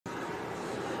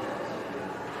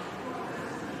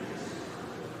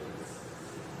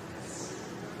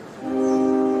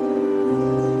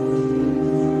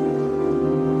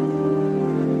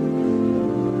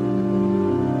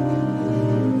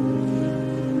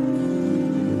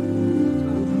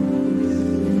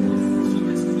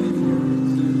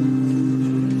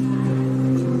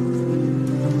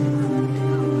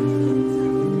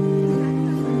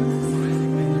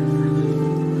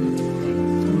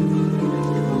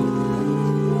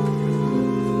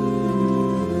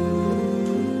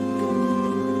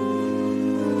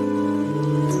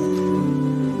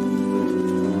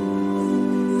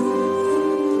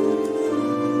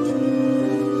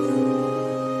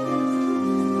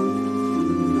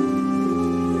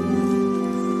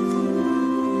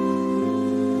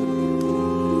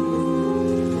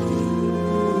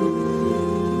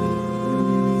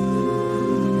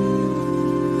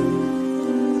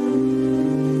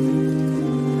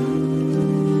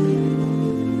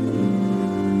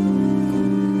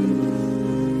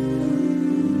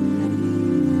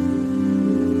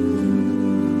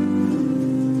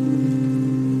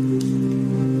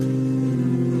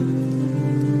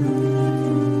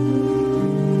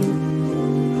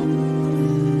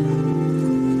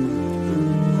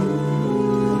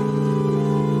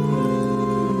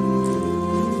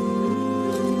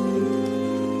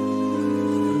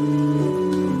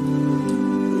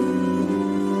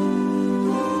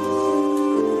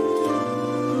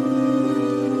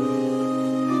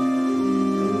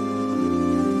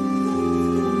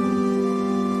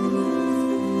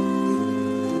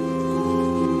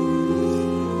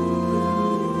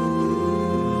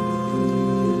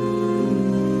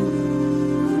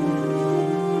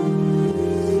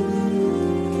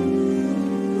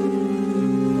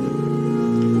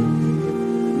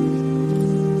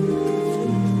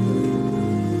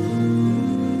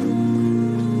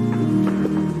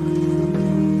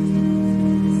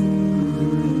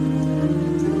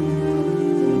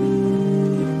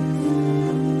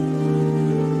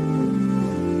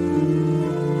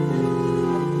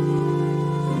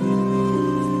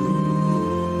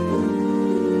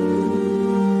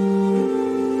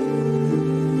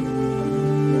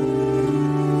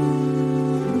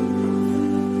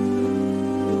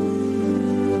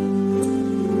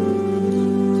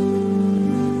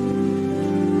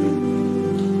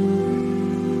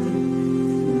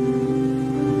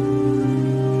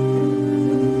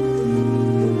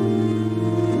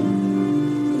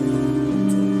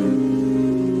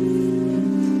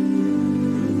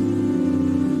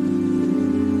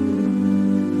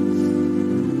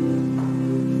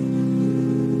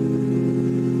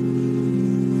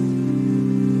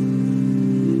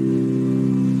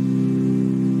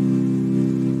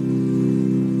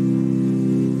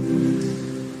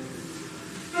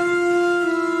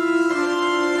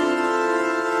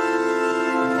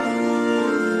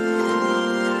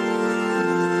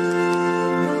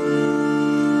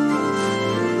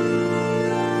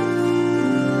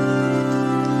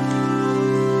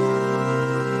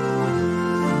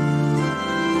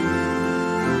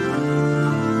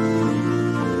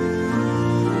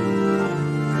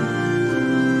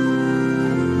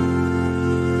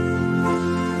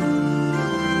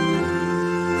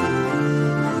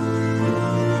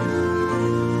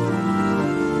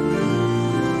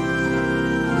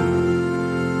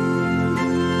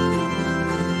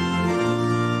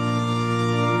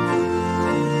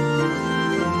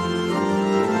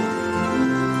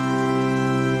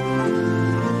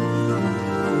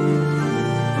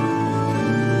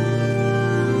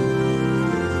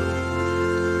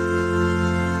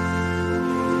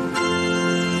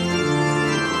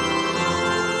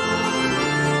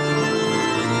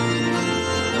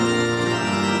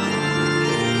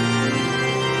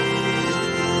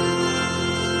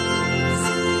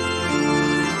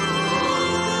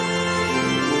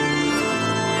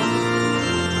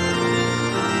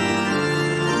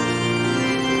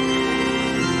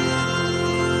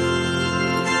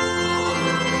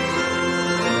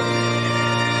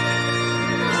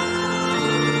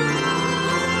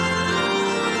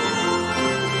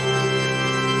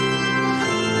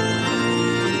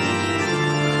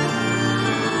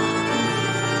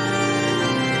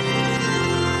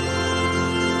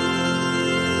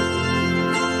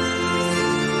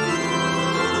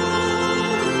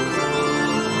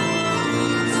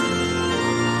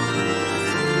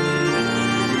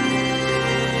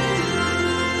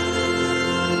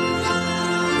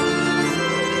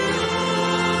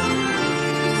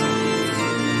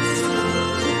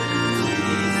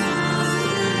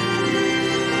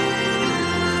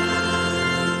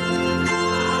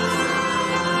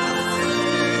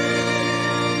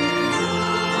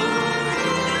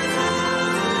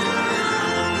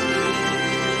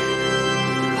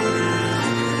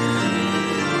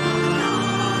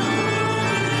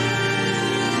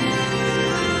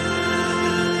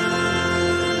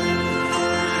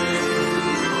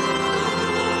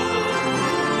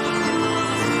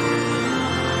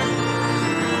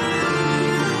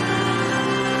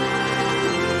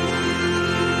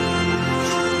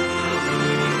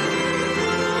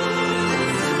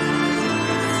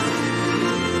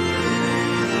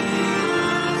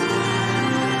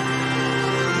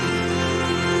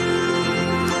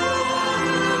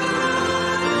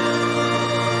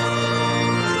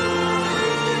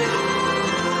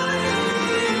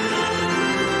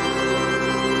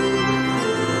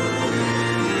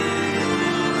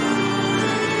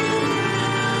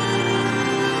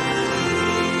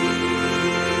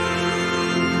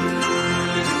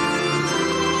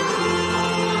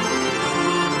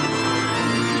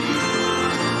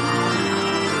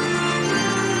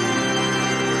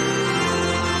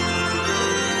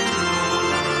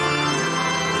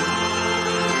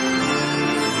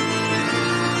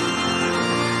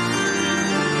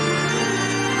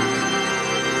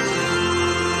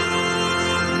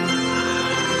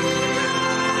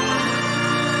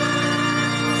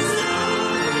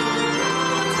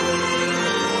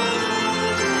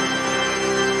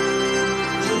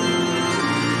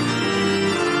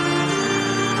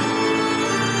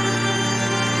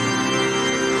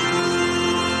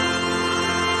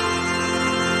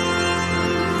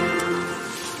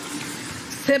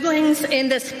Siblings in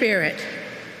the Spirit,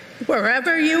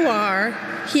 wherever you are,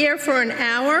 here for an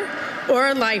hour or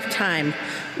a lifetime,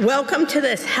 welcome to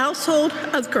this household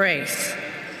of grace.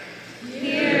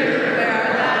 Here, where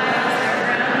our lives are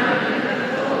grounded in the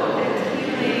hope and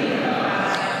healing of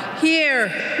God. Here,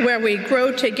 where we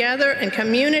grow together in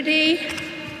community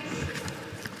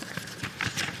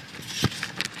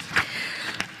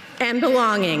and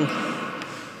belonging.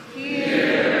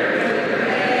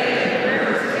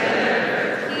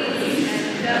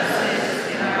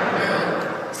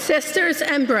 Sisters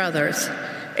and brothers,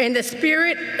 in the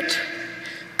Spirit,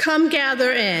 come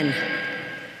gather in.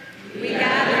 We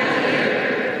gather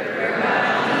here, where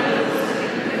God heals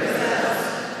and equips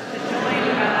us to join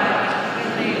God in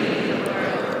making the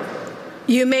world.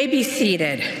 You may be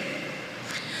seated.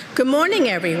 Good morning,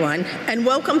 everyone, and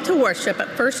welcome to worship at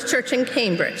First Church in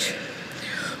Cambridge.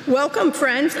 Welcome,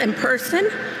 friends in person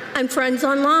and friends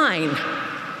online.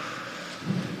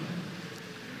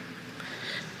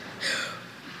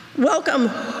 Welcome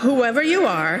whoever you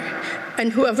are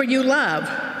and whoever you love.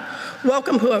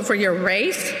 Welcome whoever your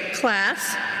race,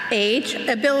 class, age,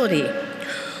 ability.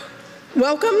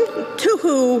 Welcome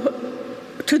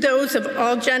to those of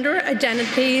all gender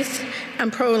identities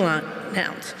and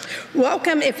pronouns.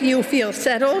 Welcome if you feel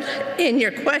settled in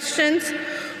your questions.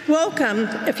 Welcome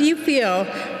if you feel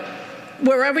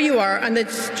wherever you are on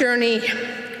this journey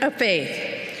of faith.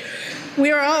 We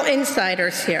are all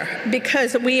insiders here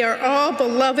because we are all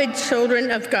beloved children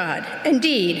of God.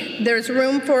 Indeed, there's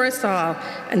room for us all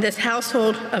in this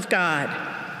household of God.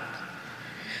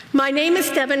 My name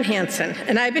is Devin Hansen,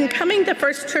 and I've been coming to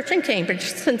First Church in Cambridge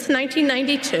since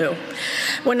 1992,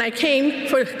 when I came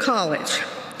for college.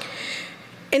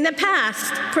 In the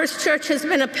past, First Church has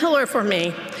been a pillar for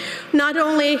me, not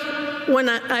only when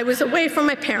I was away from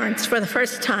my parents for the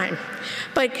first time,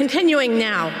 but continuing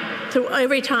now through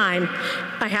every time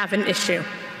I have an issue.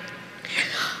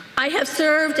 I have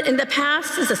served in the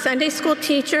past as a Sunday school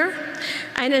teacher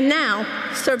and am now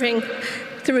serving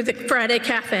through the Friday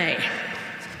Cafe.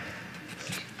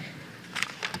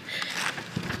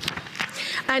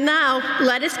 And now,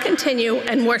 let us continue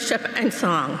in worship and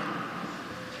song.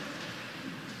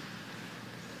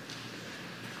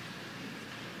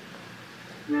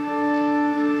 We're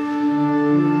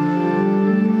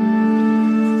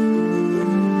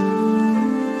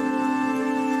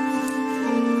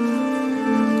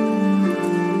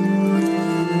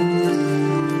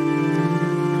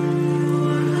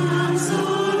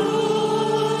so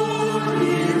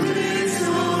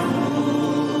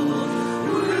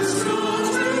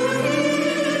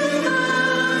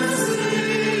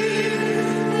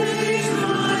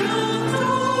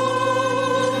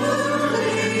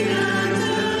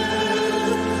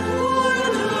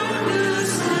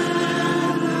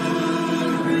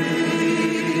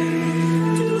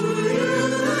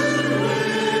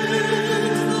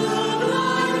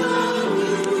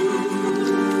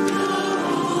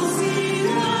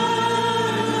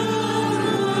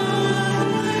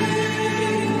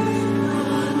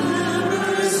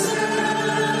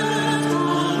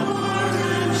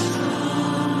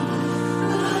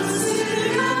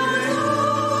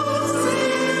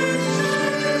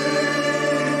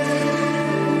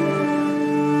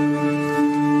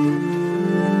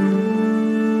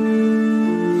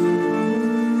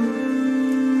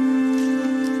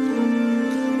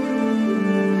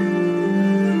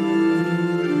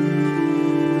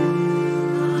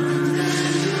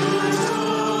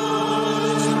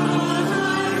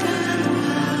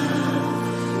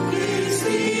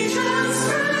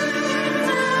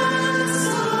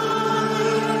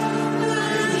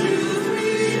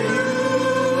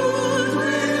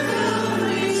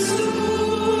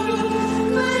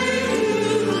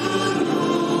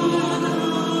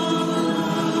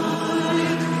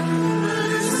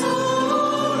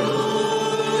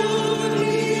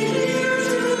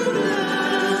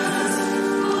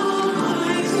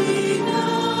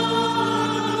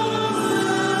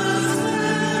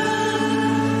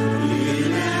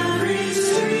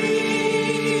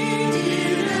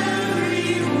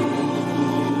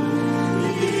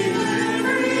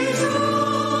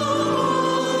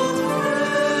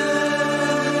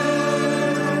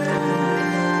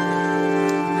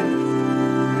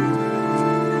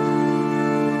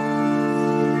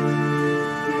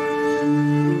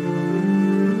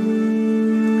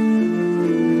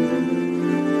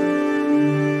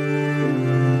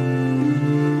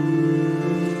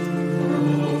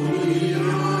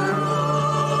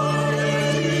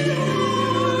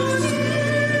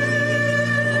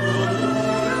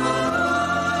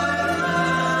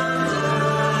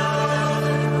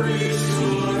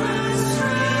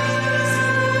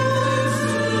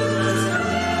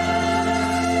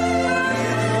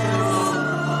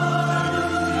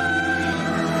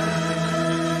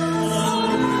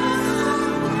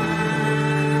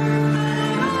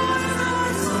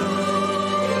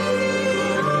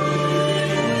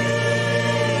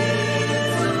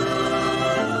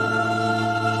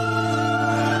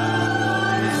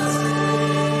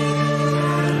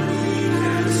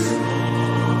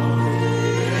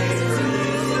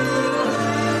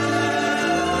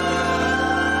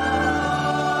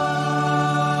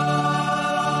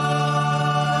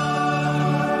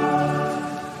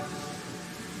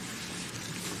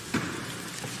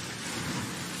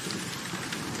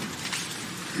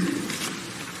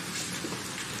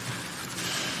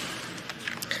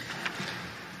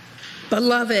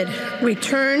Beloved, we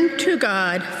turn to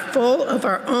God full of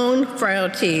our own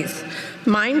frailties,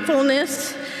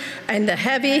 mindfulness, and the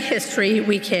heavy history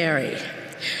we carry,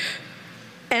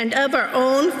 and of our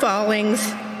own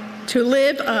fallings, to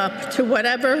live up to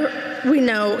whatever we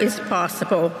know is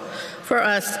possible for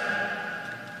us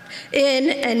in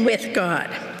and with God.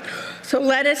 So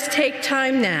let us take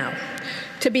time now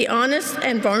to be honest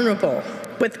and vulnerable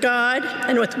with God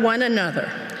and with one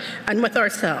another and with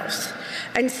ourselves.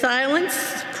 In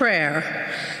silence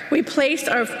prayer, we place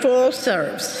our full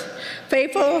selves,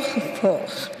 faithful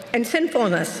and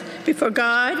sinfulness before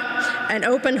God and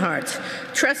open hearts,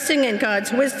 trusting in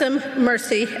God's wisdom,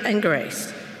 mercy, and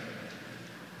grace.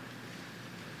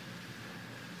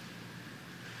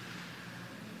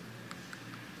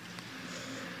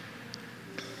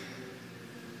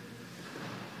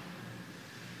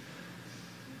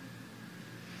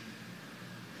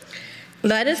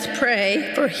 Let us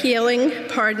pray for healing,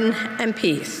 pardon, and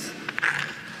peace.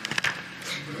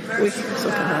 Merciful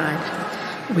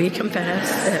God, we confess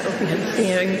that we have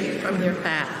strayed from your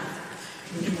path,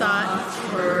 in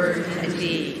thought, word, and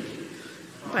deed,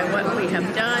 by what we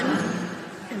have done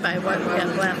and by what we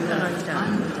have left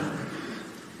undone.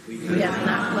 We have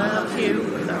not loved you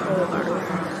with our whole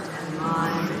heart and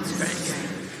mind and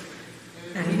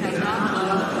strength, and we have not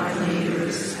loved our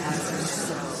neighbors as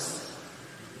ourselves.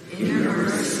 In your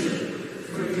mercy,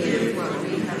 forgive what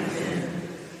we have been.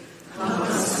 Help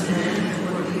us to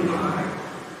mend what we are,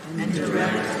 and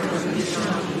direct what we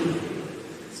shall be,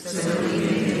 so that we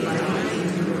may delight in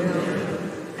your will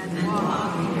and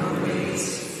walk in your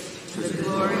ways, to the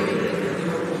glory of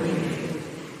your holy name.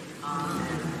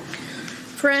 Amen.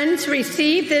 Friends,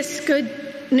 receive this good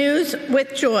news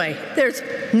with joy. There's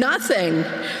nothing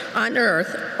on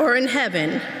earth or in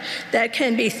heaven that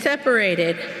can be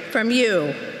separated from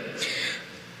you,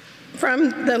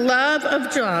 from the love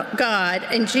of God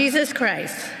and Jesus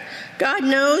Christ. God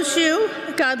knows you,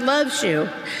 God loves you,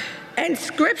 and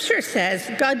Scripture says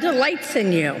God delights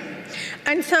in you.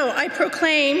 And so I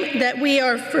proclaim that we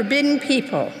are forbidden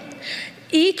people,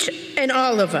 each and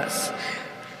all of us.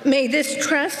 May this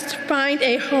trust find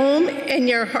a home in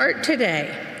your heart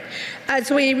today as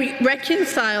we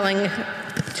reconciling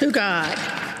to God.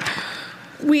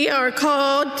 We are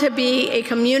called to be a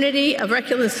community of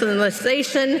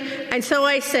reconciliation, and so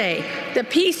I say, the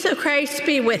peace of Christ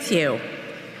be with you.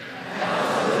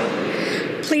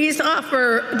 Please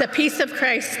offer the peace of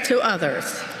Christ to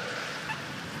others.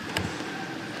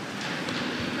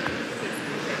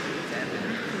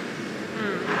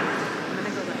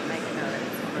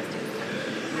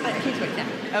 He's right there.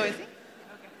 Oh, is he?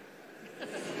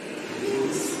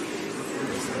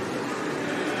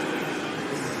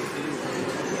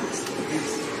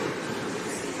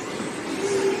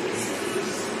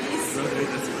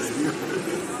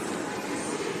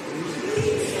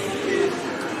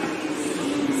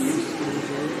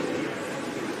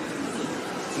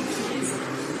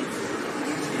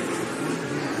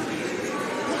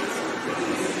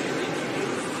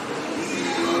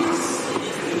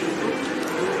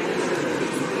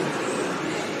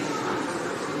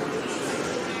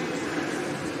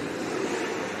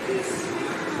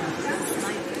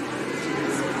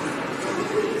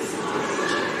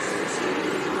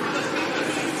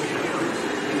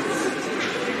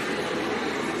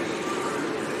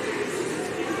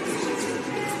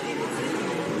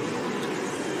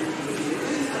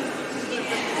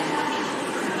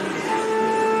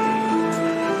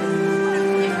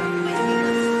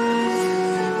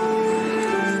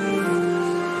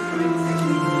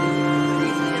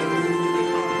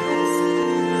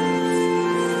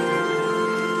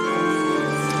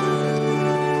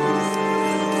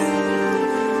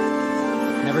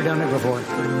 Never done it before.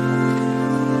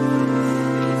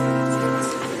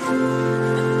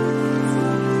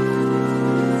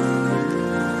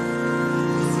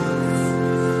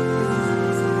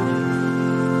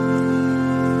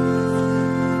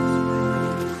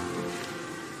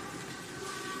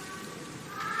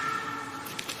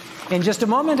 In just a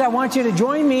moment, I want you to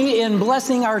join me in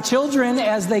blessing our children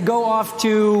as they go off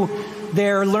to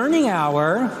their learning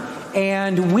hour.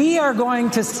 And we are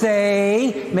going to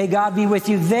say, may God be with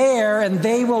you there, and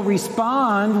they will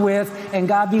respond with, and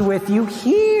God be with you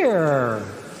here.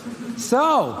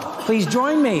 So, please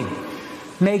join me.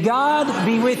 May God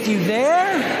be with you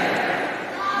there.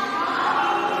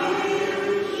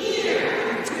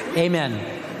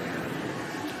 Amen.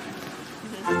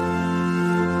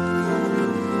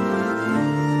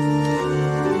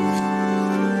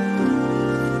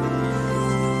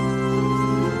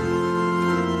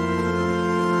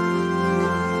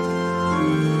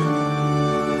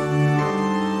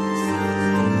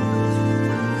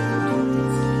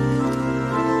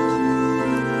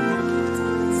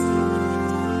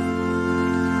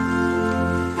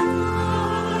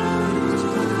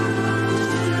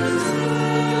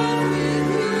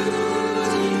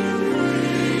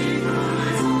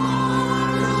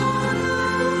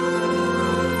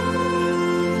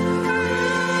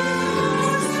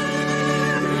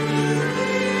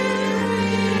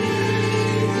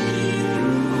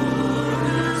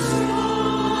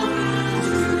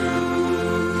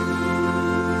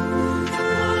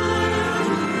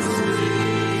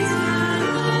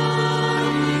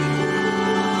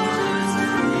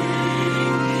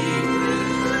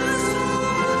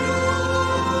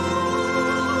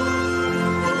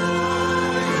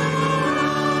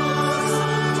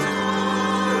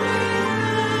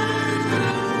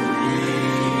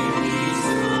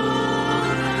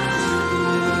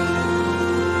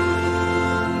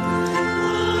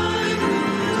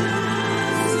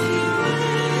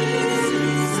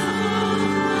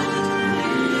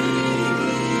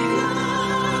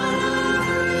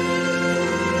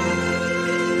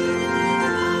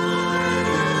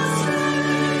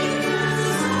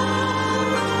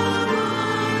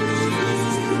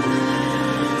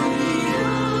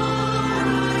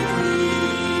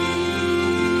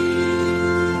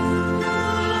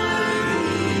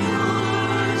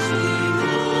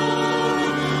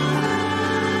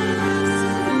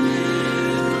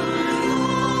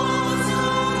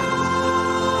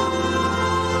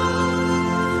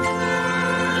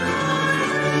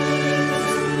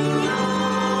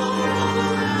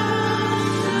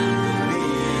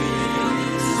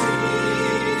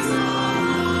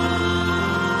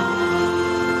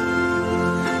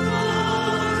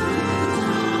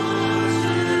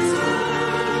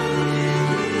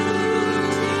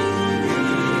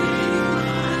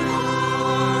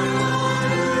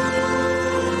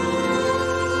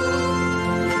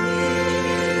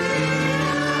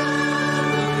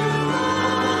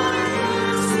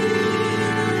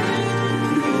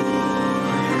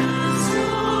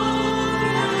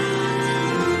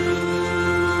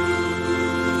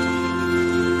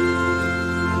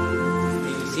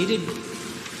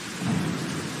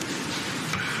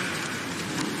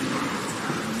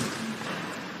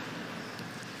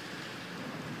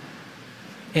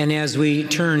 And as we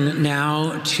turn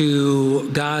now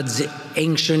to God's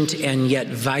ancient and yet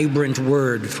vibrant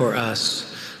word for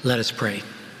us, let us pray.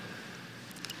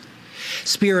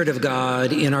 Spirit of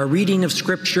God, in our reading of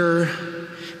Scripture,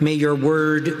 may your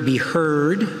word be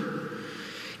heard.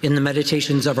 In the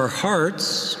meditations of our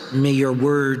hearts, may your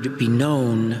word be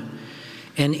known.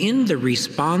 And in the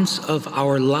response of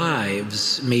our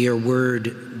lives, may your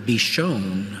word be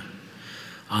shown.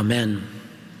 Amen.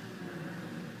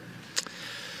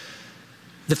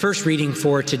 The first reading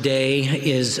for today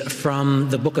is from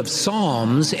the book of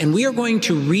Psalms, and we are going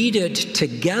to read it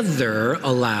together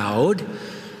aloud.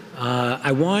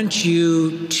 I want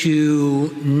you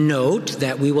to note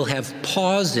that we will have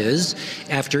pauses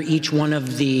after each one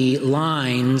of the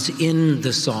lines in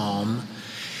the psalm.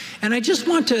 And I just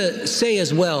want to say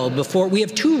as well, before we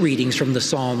have two readings from the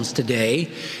Psalms today,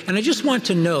 and I just want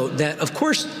to note that, of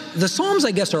course, the Psalms,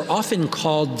 I guess, are often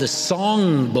called the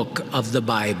song book of the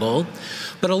Bible,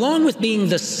 but along with being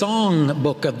the song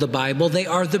book of the Bible, they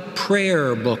are the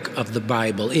prayer book of the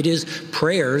Bible. It is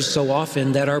prayers so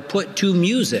often that are put to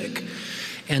music.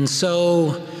 And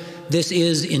so this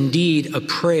is indeed a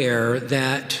prayer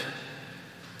that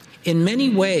in many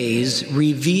ways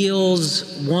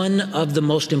reveals one of the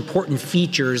most important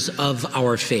features of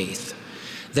our faith.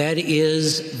 That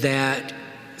is that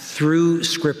through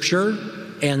Scripture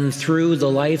and through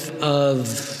the life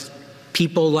of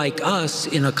people like us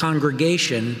in a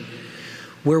congregation,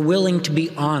 we're willing to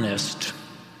be honest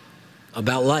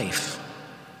about life.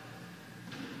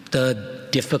 The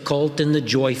difficult and the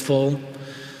joyful,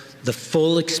 the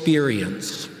full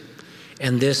experience.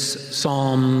 And this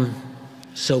psalm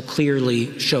so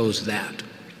clearly shows that.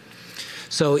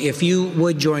 So if you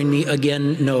would join me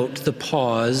again, note the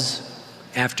pause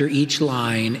after each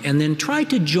line, and then try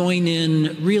to join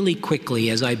in really quickly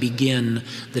as I begin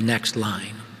the next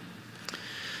line.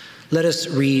 Let us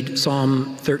read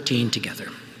Psalm 13 together.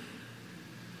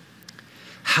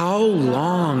 How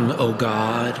long, O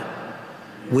God,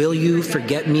 will you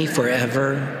forget me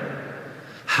forever?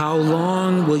 How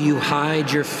long will you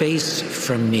hide your face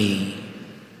from me?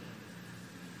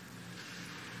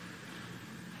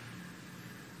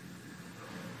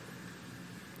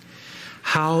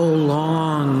 How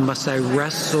long must I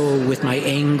wrestle with my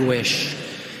anguish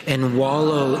and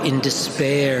wallow in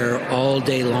despair all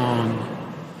day long?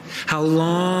 How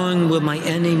long will my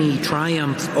enemy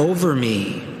triumph over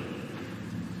me?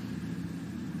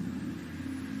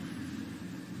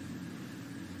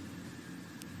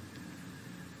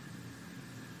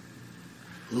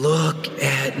 Look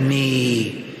at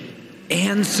me.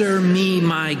 Answer me,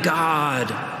 my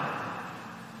God.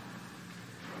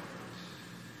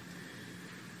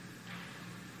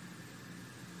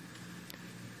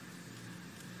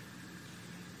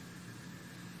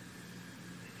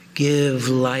 Give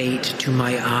light to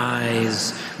my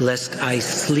eyes, lest I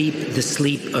sleep the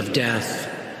sleep of death,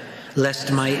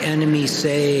 lest my enemies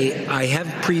say, I have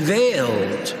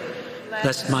prevailed,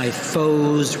 lest my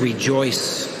foes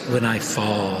rejoice when I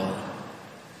fall.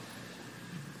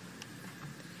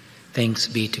 Thanks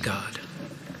be to God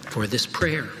for this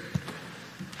prayer.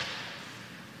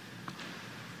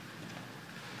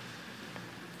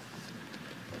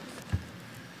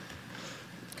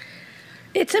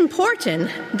 It's important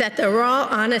that the raw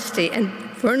honesty and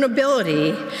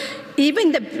vulnerability,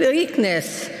 even the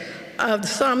bleakness of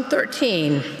Psalm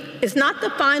 13, is not the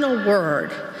final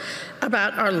word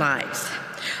about our lives.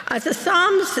 As the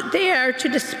Psalms dare to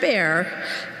despair,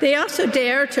 they also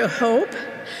dare to hope,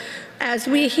 as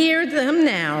we hear them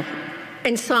now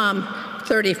in Psalm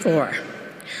 34.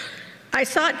 I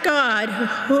sought God,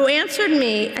 who answered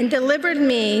me and delivered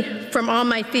me from all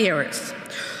my fears.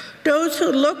 Those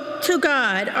who look to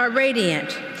God are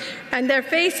radiant, and their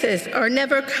faces are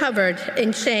never covered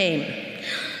in shame.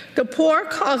 The poor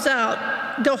calls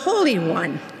out, the Holy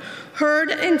One, heard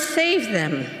and saved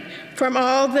them from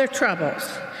all their troubles.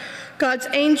 God's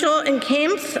angel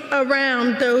encamps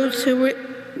around those who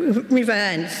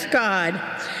revenge God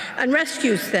and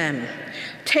rescues them.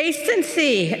 Taste and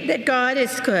see that God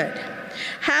is good.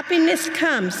 Happiness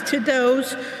comes to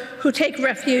those who take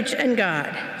refuge in God.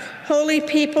 Holy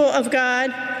people of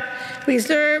God,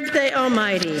 reserve the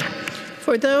Almighty.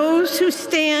 For those who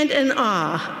stand in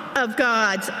awe of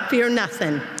God, fear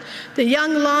nothing. The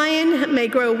young lion may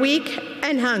grow weak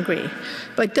and hungry,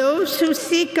 but those who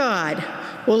seek God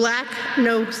will lack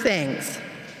no things.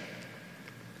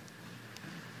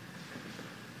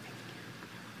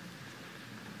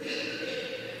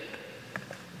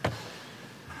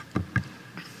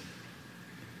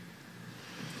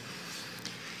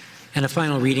 And a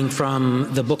final reading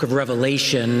from the book of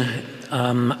Revelation.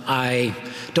 I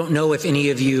don't know if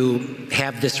any of you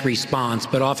have this response,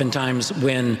 but oftentimes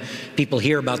when people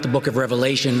hear about the book of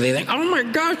Revelation, they think, oh my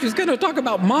gosh, he's going to talk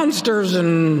about monsters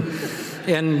and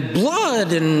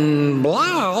blood and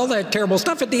blah, all that terrible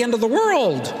stuff at the end of the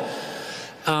world.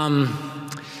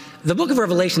 The book of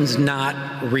Revelation is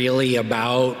not really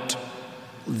about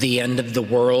the end of the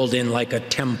world in like a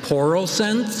temporal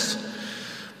sense.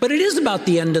 But it is about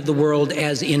the end of the world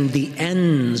as in the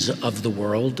ends of the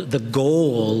world, the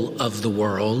goal of the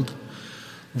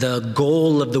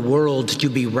world to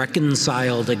be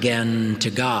reconciled again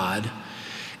to God.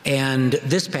 And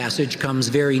this passage comes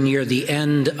very near the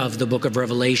end of the book of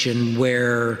Revelation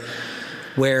where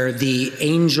the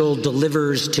angel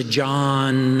delivers to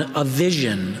John a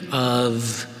vision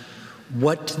of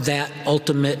what that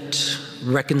ultimate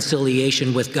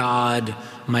reconciliation with God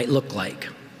might look like.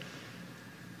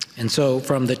 And so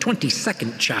from the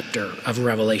 22nd chapter of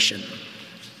Revelation.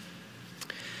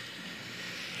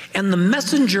 And the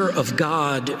messenger of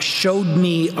God showed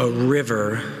me a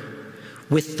river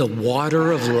with the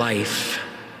water of life,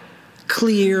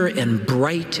 clear and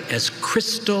bright as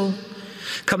crystal,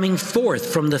 coming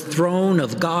forth from the throne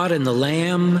of God and the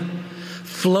Lamb,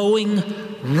 flowing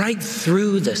right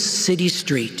through the city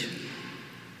street.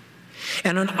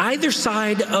 And on either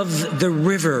side of the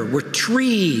river were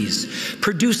trees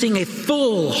producing a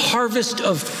full harvest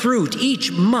of fruit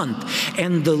each month,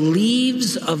 and the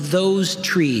leaves of those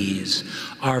trees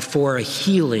are for a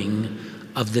healing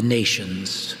of the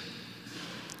nations.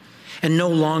 And no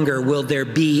longer will there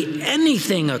be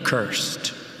anything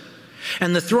accursed.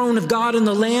 And the throne of God and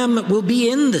the Lamb will be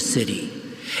in the city.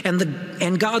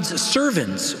 And God's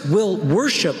servants will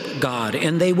worship God,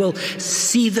 and they will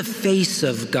see the face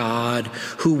of God,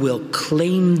 who will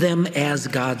claim them as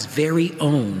God's very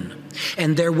own.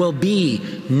 And there will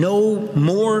be no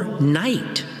more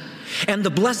night. And the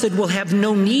blessed will have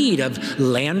no need of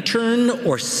lantern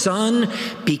or sun,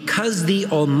 because the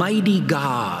Almighty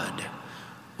God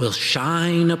will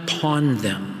shine upon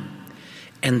them,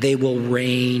 and they will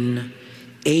reign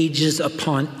ages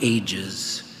upon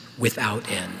ages without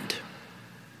end.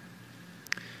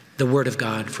 The word of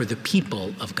God for the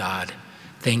people of God.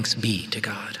 Thanks be to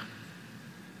God.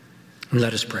 And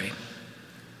let us pray.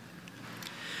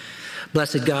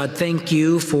 Blessed God, thank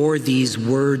you for these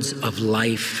words of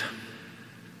life.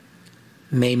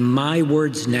 May my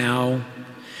words now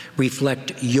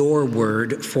reflect your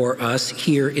word for us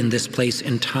here in this place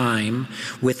and time,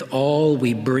 with all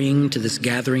we bring to this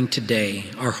gathering today,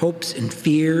 our hopes and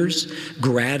fears,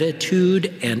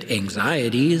 gratitude and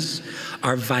anxieties,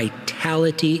 our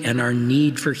vitality and our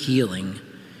need for healing.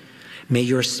 May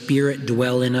your Spirit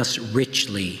dwell in us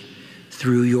richly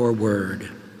through your word.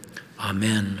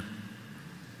 Amen.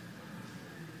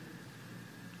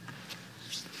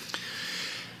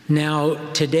 Now,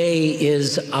 today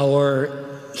is our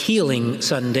Healing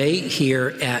Sunday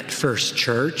here at First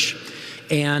Church,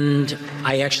 and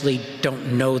I actually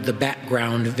don't know the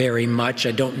background very much.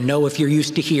 I don't know if you're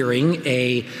used to hearing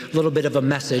a little bit of a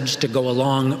message to go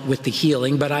along with the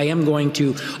healing, but I am going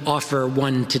to offer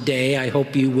one today. I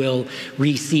hope you will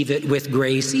receive it with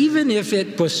grace, even if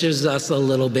it pushes us a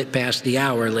little bit past the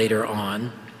hour later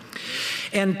on.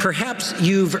 And perhaps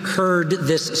you've heard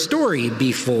this story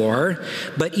before,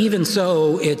 but even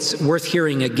so, it's worth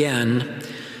hearing again.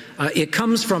 It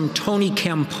comes from Tony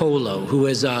Campolo, who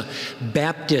is a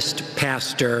Baptist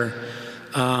pastor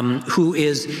who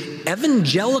is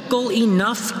evangelical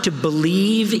enough to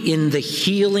believe in the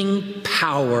healing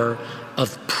power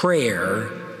of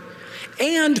prayer,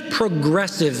 and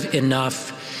progressive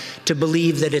enough to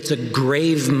believe that it's a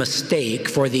grave mistake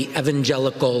for the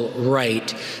evangelical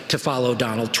right to follow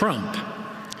Donald Trump.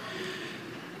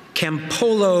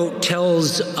 Campolo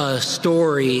tells a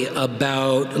story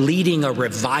about leading a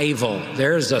revival.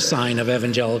 There's a sign of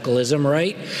evangelicalism,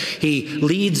 right? He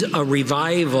leads a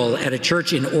revival at a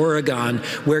church in Oregon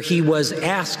where he was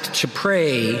asked to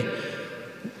pray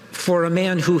for a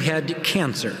man who had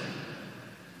cancer.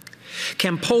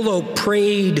 Campolo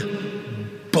prayed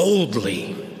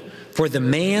boldly for the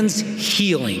man's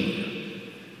healing,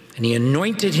 and he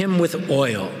anointed him with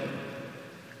oil.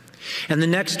 And the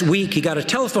next week, he got a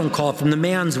telephone call from the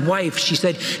man's wife. She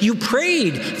said, "You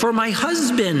prayed for my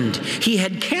husband. He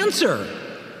had cancer."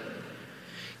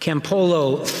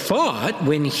 Campolo thought,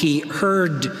 when he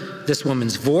heard this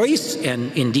woman's voice,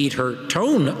 and indeed her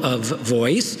tone of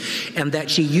voice, and that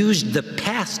she used the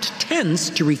past tense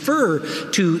to refer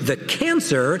to the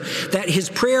cancer, that his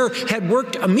prayer had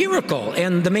worked a miracle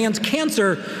and the man's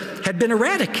cancer had been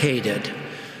eradicated.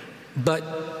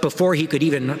 But before he could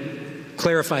even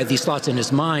clarify these thoughts in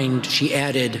his mind, she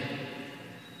added,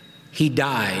 "He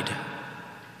died."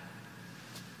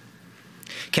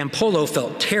 Campolo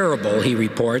felt terrible, he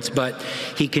reports, but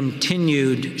she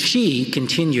continued,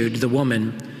 the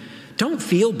woman, "Don't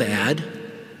feel bad.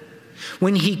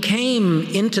 When he came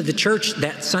into the church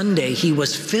that Sunday, he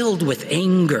was filled with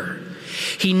anger.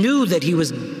 He knew that he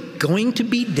was going to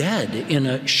be dead in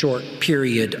a short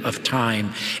period of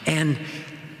time, and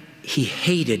he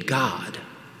hated God.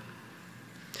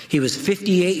 He was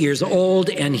 58 years old,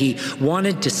 and he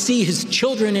wanted to see his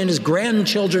children and his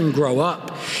grandchildren grow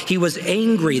up. He was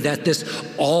angry that this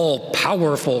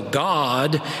all-powerful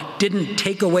God didn't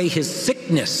take away his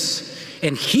sickness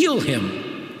and heal him.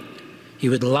 He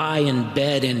would lie in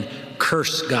bed and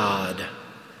curse God.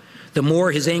 The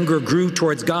more his anger grew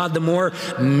towards God, the more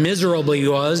miserable he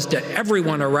was to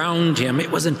everyone around him.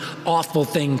 It was an awful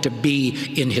thing to be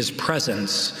in his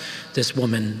presence, this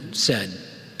woman said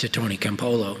to Tony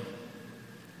Campolo.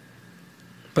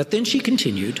 But then she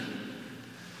continued,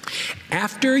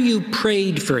 "After you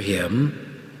prayed for him,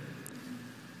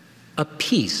 a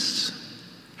peace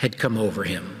had come over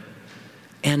him,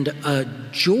 and a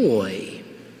joy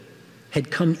had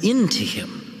come into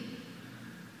him.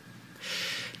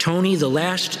 Tony, the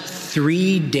last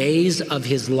 3 days of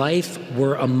his life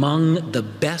were among the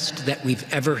best that we've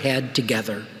ever had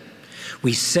together.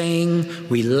 We sang,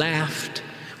 we laughed,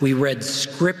 we read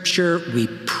scripture, we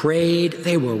prayed.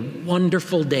 They were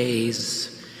wonderful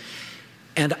days.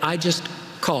 And I just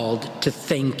called to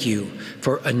thank you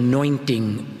for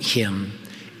anointing him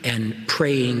and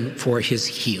praying for his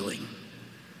healing."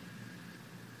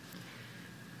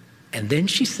 And then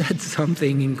she said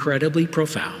something incredibly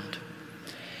profound.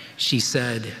 She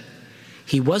said,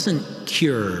 "He wasn't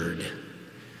cured,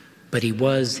 but he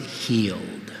was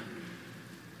healed."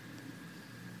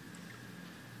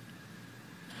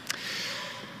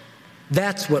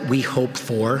 That's what we hope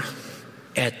for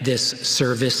at this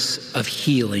service of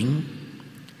healing.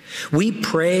 We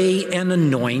pray and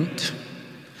anoint,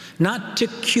 not to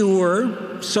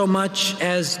cure so much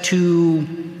as to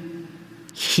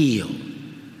heal,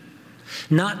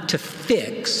 not to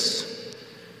fix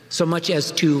so much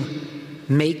as to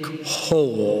make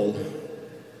whole.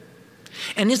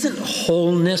 And isn't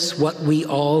wholeness what we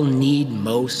all need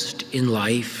most in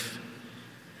life?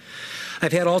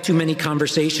 I've had all too many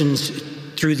conversations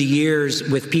through the years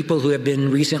with people who have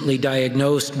been recently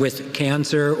diagnosed with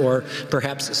cancer or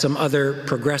perhaps some other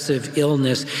progressive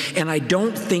illness, and I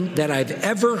don't think that I've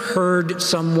ever heard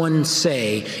someone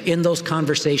say in those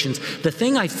conversations, "The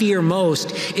thing I fear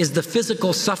most is the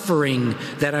physical suffering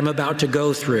that I'm about to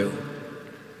go through."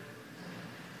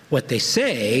 What they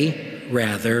say,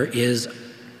 rather, is,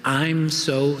 "I'm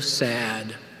so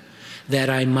sad that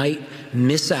I might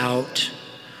miss out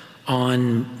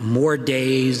on more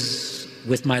days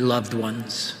with my loved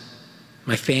ones,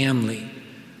 my family,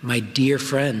 my dear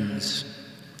friends."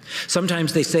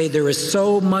 Sometimes they say, "There is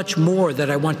so much more that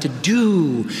I want to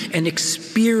do and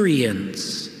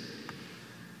experience."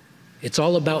 It's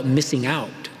all about missing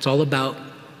out. It's all about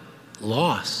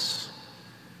loss.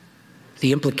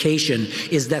 The implication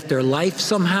is that their life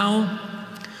somehow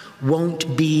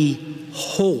won't be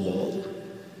whole,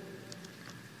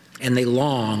 and they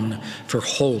long for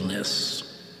wholeness.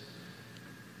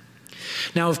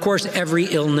 Now, of course, every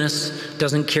illness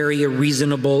doesn't carry a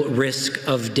reasonable risk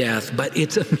of death, but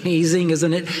it's amazing,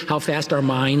 isn't it, how fast our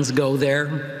minds go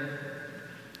there?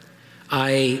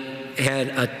 I had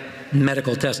a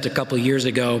medical test a couple years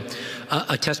ago,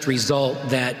 a test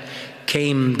result that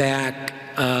came back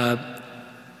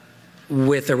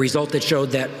with a result that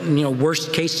showed that,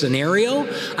 worst case scenario,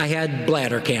 I had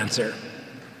bladder cancer.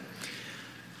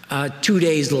 2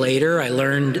 days later, I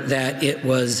learned that it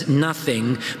was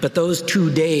nothing, but those 2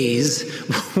 days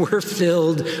were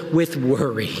filled with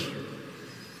worry.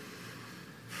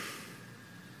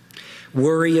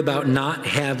 Worry about not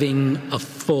having a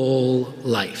full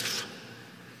life.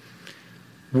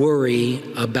 Worry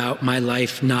about my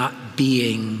life not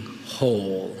being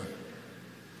whole.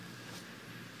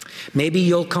 Maybe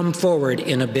you'll come forward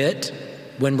in a bit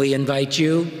when we invite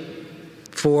you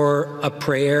for a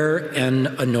prayer and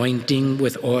anointing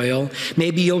with oil.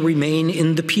 Maybe you'll remain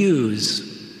in the pews.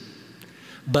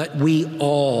 But we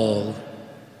all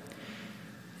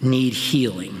need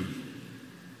healing.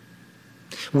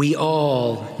 We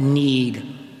all need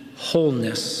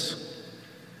wholeness.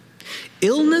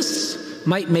 Illness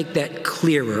might make that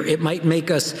clearer. It might make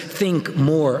us think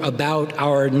more about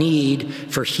our need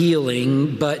for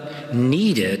healing, but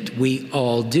need it we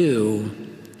all do.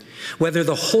 Whether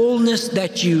the wholeness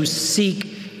that you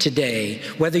seek today,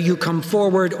 whether you come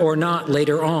forward or not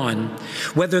later on,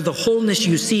 whether the wholeness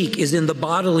you seek is in the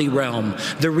bodily realm,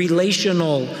 the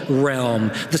relational realm,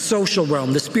 the social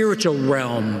realm, the spiritual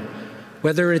realm,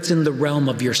 whether it's in the realm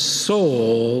of your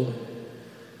soul,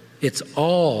 it's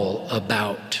all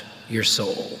about your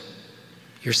soul,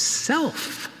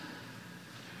 yourself.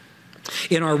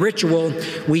 In our ritual,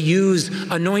 we use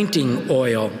anointing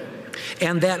oil,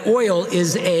 and that oil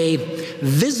is a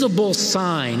visible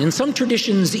sign, in some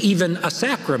traditions even a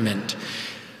sacrament.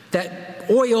 That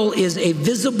oil is a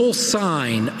visible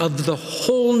sign of the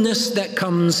wholeness that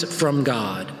comes from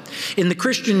God. In the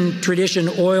Christian tradition,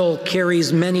 oil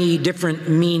carries many different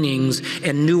meanings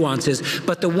and nuances,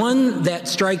 but the one that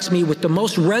strikes me with the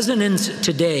most resonance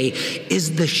today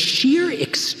is the sheer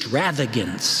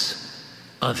extravagance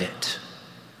of it.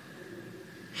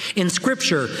 In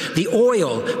Scripture, the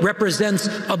oil represents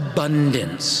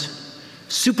abundance,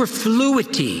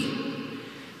 superfluity,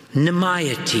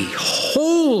 nimiety,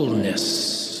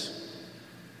 wholeness.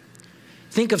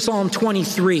 Think of Psalm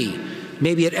 23.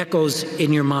 Maybe it echoes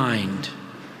in your mind.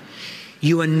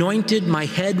 You anointed my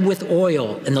head with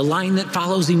oil, and the line that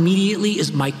follows immediately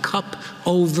is my cup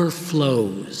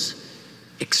overflows.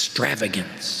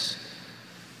 Extravagance,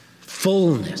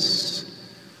 fullness,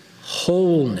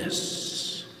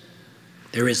 wholeness.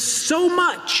 There is so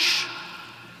much.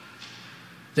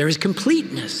 There is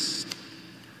completeness.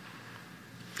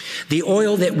 The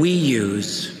oil that we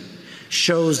use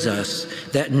shows us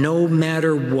that no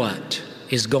matter what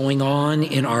is going on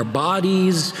in our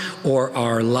bodies or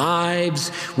our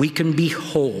lives, we can be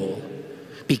whole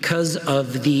because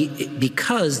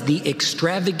the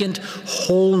extravagant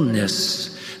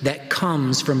wholeness that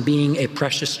comes from being a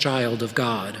precious child of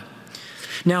God.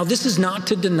 Now, this is not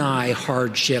to deny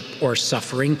hardship or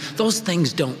suffering. Those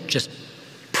things don't just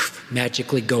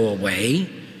magically go away.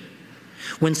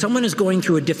 When someone is going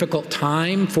through a difficult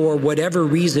time, for whatever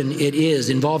reason it is,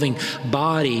 involving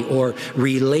body or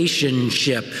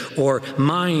relationship or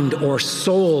mind or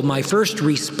soul, my first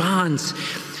response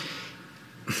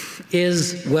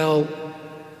is, well,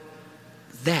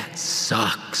 that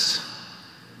sucks.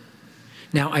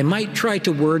 Now, I might try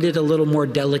to word it a little more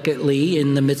delicately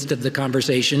in the midst of the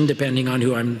conversation, depending on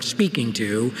who I'm speaking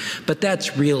to, but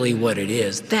that's really what it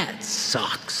is. That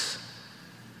sucks.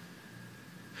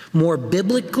 More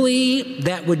biblically,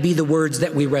 that would be the words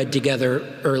that we read together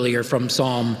earlier from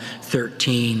Psalm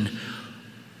 13.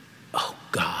 Oh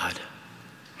God,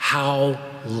 how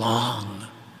long?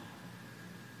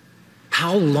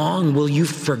 How long will you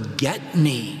forget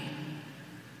me?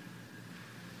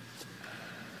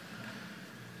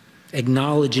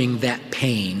 Acknowledging that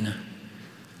pain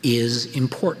is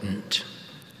important.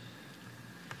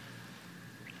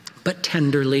 But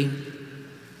tenderly,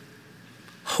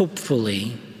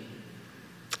 hopefully,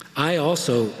 I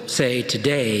also say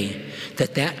today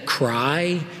that that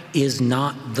cry is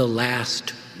not the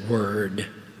last word.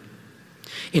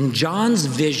 In John's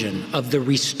vision of the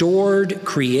restored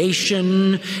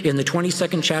creation in the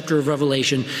 22nd chapter of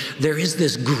Revelation, there is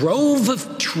this grove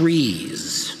of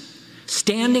trees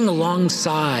standing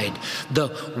alongside the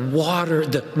water,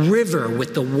 the river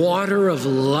with the water of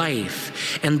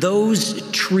life, and those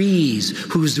trees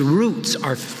whose roots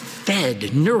are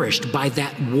fed, nourished by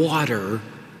that water.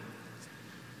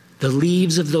 The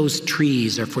leaves of those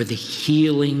trees are for the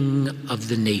healing of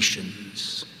the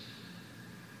nations.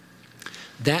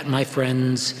 That, my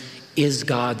friends, is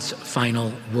God's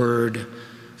final word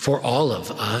for all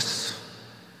of us.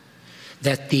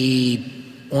 That the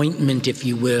ointment, if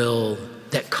you will,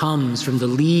 that comes from the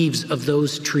leaves of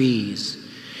those trees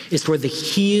is for the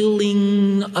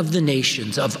healing of the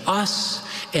nations, of us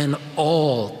and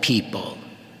all people.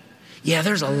 Yeah,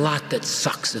 there's a lot that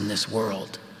sucks in this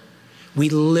world. We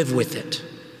live with it,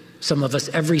 some of us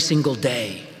every single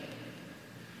day,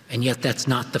 and yet that's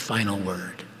not the final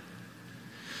word.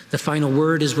 The final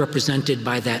word is represented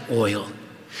by that oil,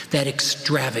 that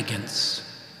extravagance,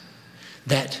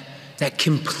 that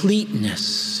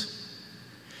completeness,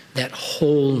 that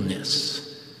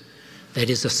wholeness, that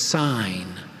is a sign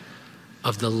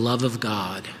of the love of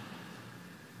God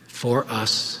for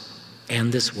us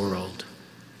and this world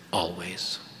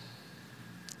always.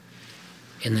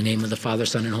 In the name of the Father,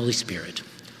 Son, and Holy Spirit,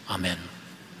 amen.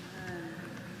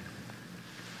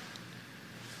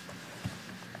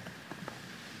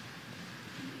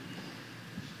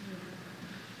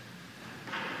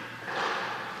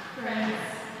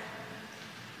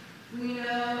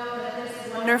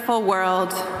 Wonderful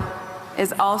world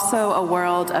is also a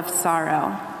world of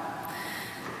sorrow,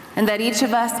 and that each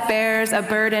of us bears a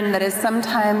burden that is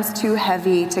sometimes too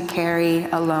heavy to carry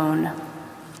alone.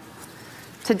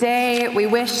 Today, we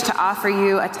wish to offer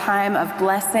you a time of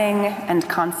blessing and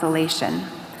consolation,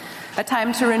 a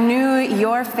time to renew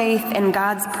your faith in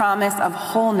God's promise of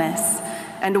wholeness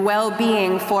and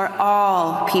well-being for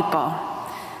all people,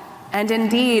 and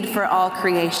indeed for all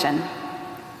creation.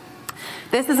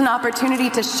 This is an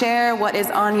opportunity to share what is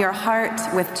on your heart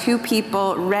with two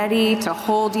people ready to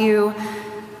hold you,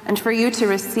 and for you to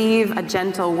receive a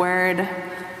gentle word,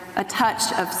 a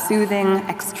touch of soothing,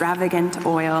 extravagant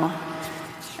oil,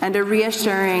 and a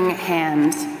reassuring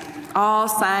hand, all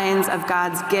signs of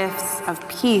God's gifts of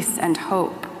peace and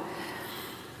hope.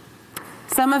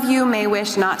 Some of you may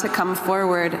wish not to come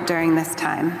forward during this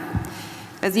time.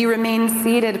 As you remain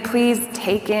seated, please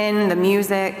take in the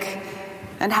music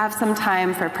and have some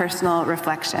time for personal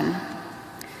reflection.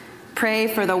 Pray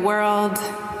for the world,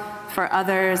 for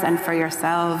others, and for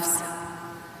yourselves.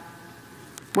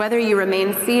 Whether you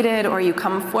remain seated or you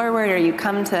come forward or you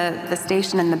come to the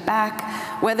station in the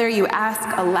back, whether you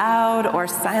ask aloud or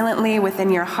silently within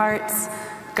your hearts,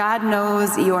 God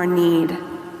knows your need.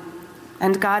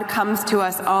 And God comes to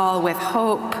us all with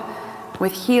hope,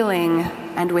 with healing,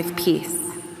 and with peace.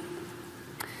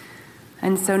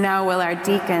 And so now will our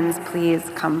deacons please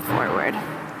come forward.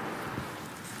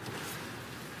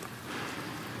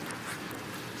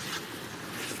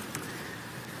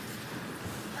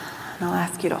 And I'll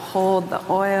ask you to hold the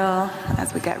oil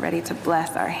as we get ready to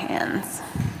bless our hands.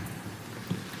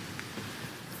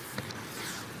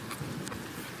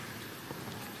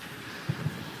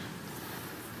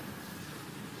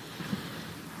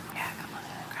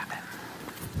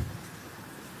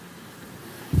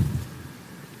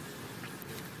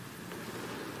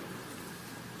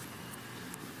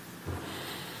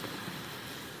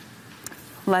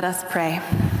 Let us pray.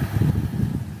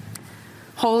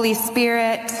 Holy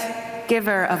Spirit,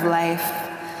 giver of life,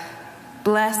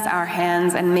 bless our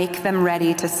hands and make them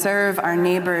ready to serve our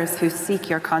neighbors who seek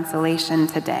your consolation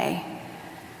today.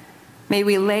 May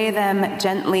we lay them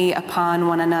gently upon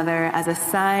one another as a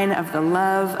sign of the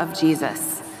love of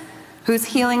Jesus, whose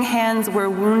healing hands were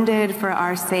wounded for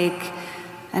our sake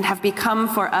and have become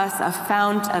for us a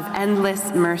fount of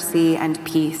endless mercy and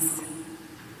peace.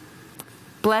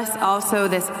 Bless also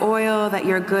this oil that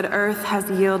your good earth has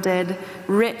yielded,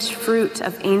 rich fruit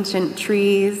of ancient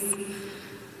trees.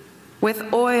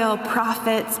 With oil,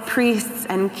 prophets, priests,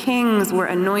 and kings were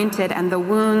anointed, and the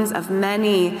wounds of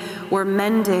many were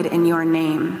mended in your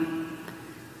name.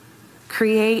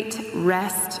 Create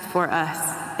rest for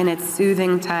us in its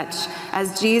soothing touch,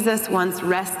 as Jesus once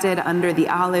rested under the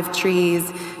olive trees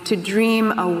to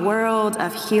dream a world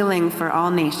of healing for all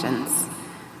nations,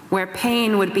 where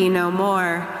pain would be no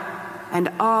more, and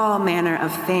all manner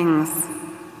of things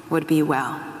would be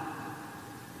well.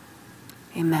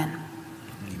 Amen.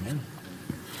 Amen.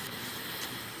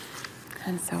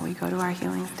 And so we go to our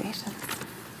healing stations.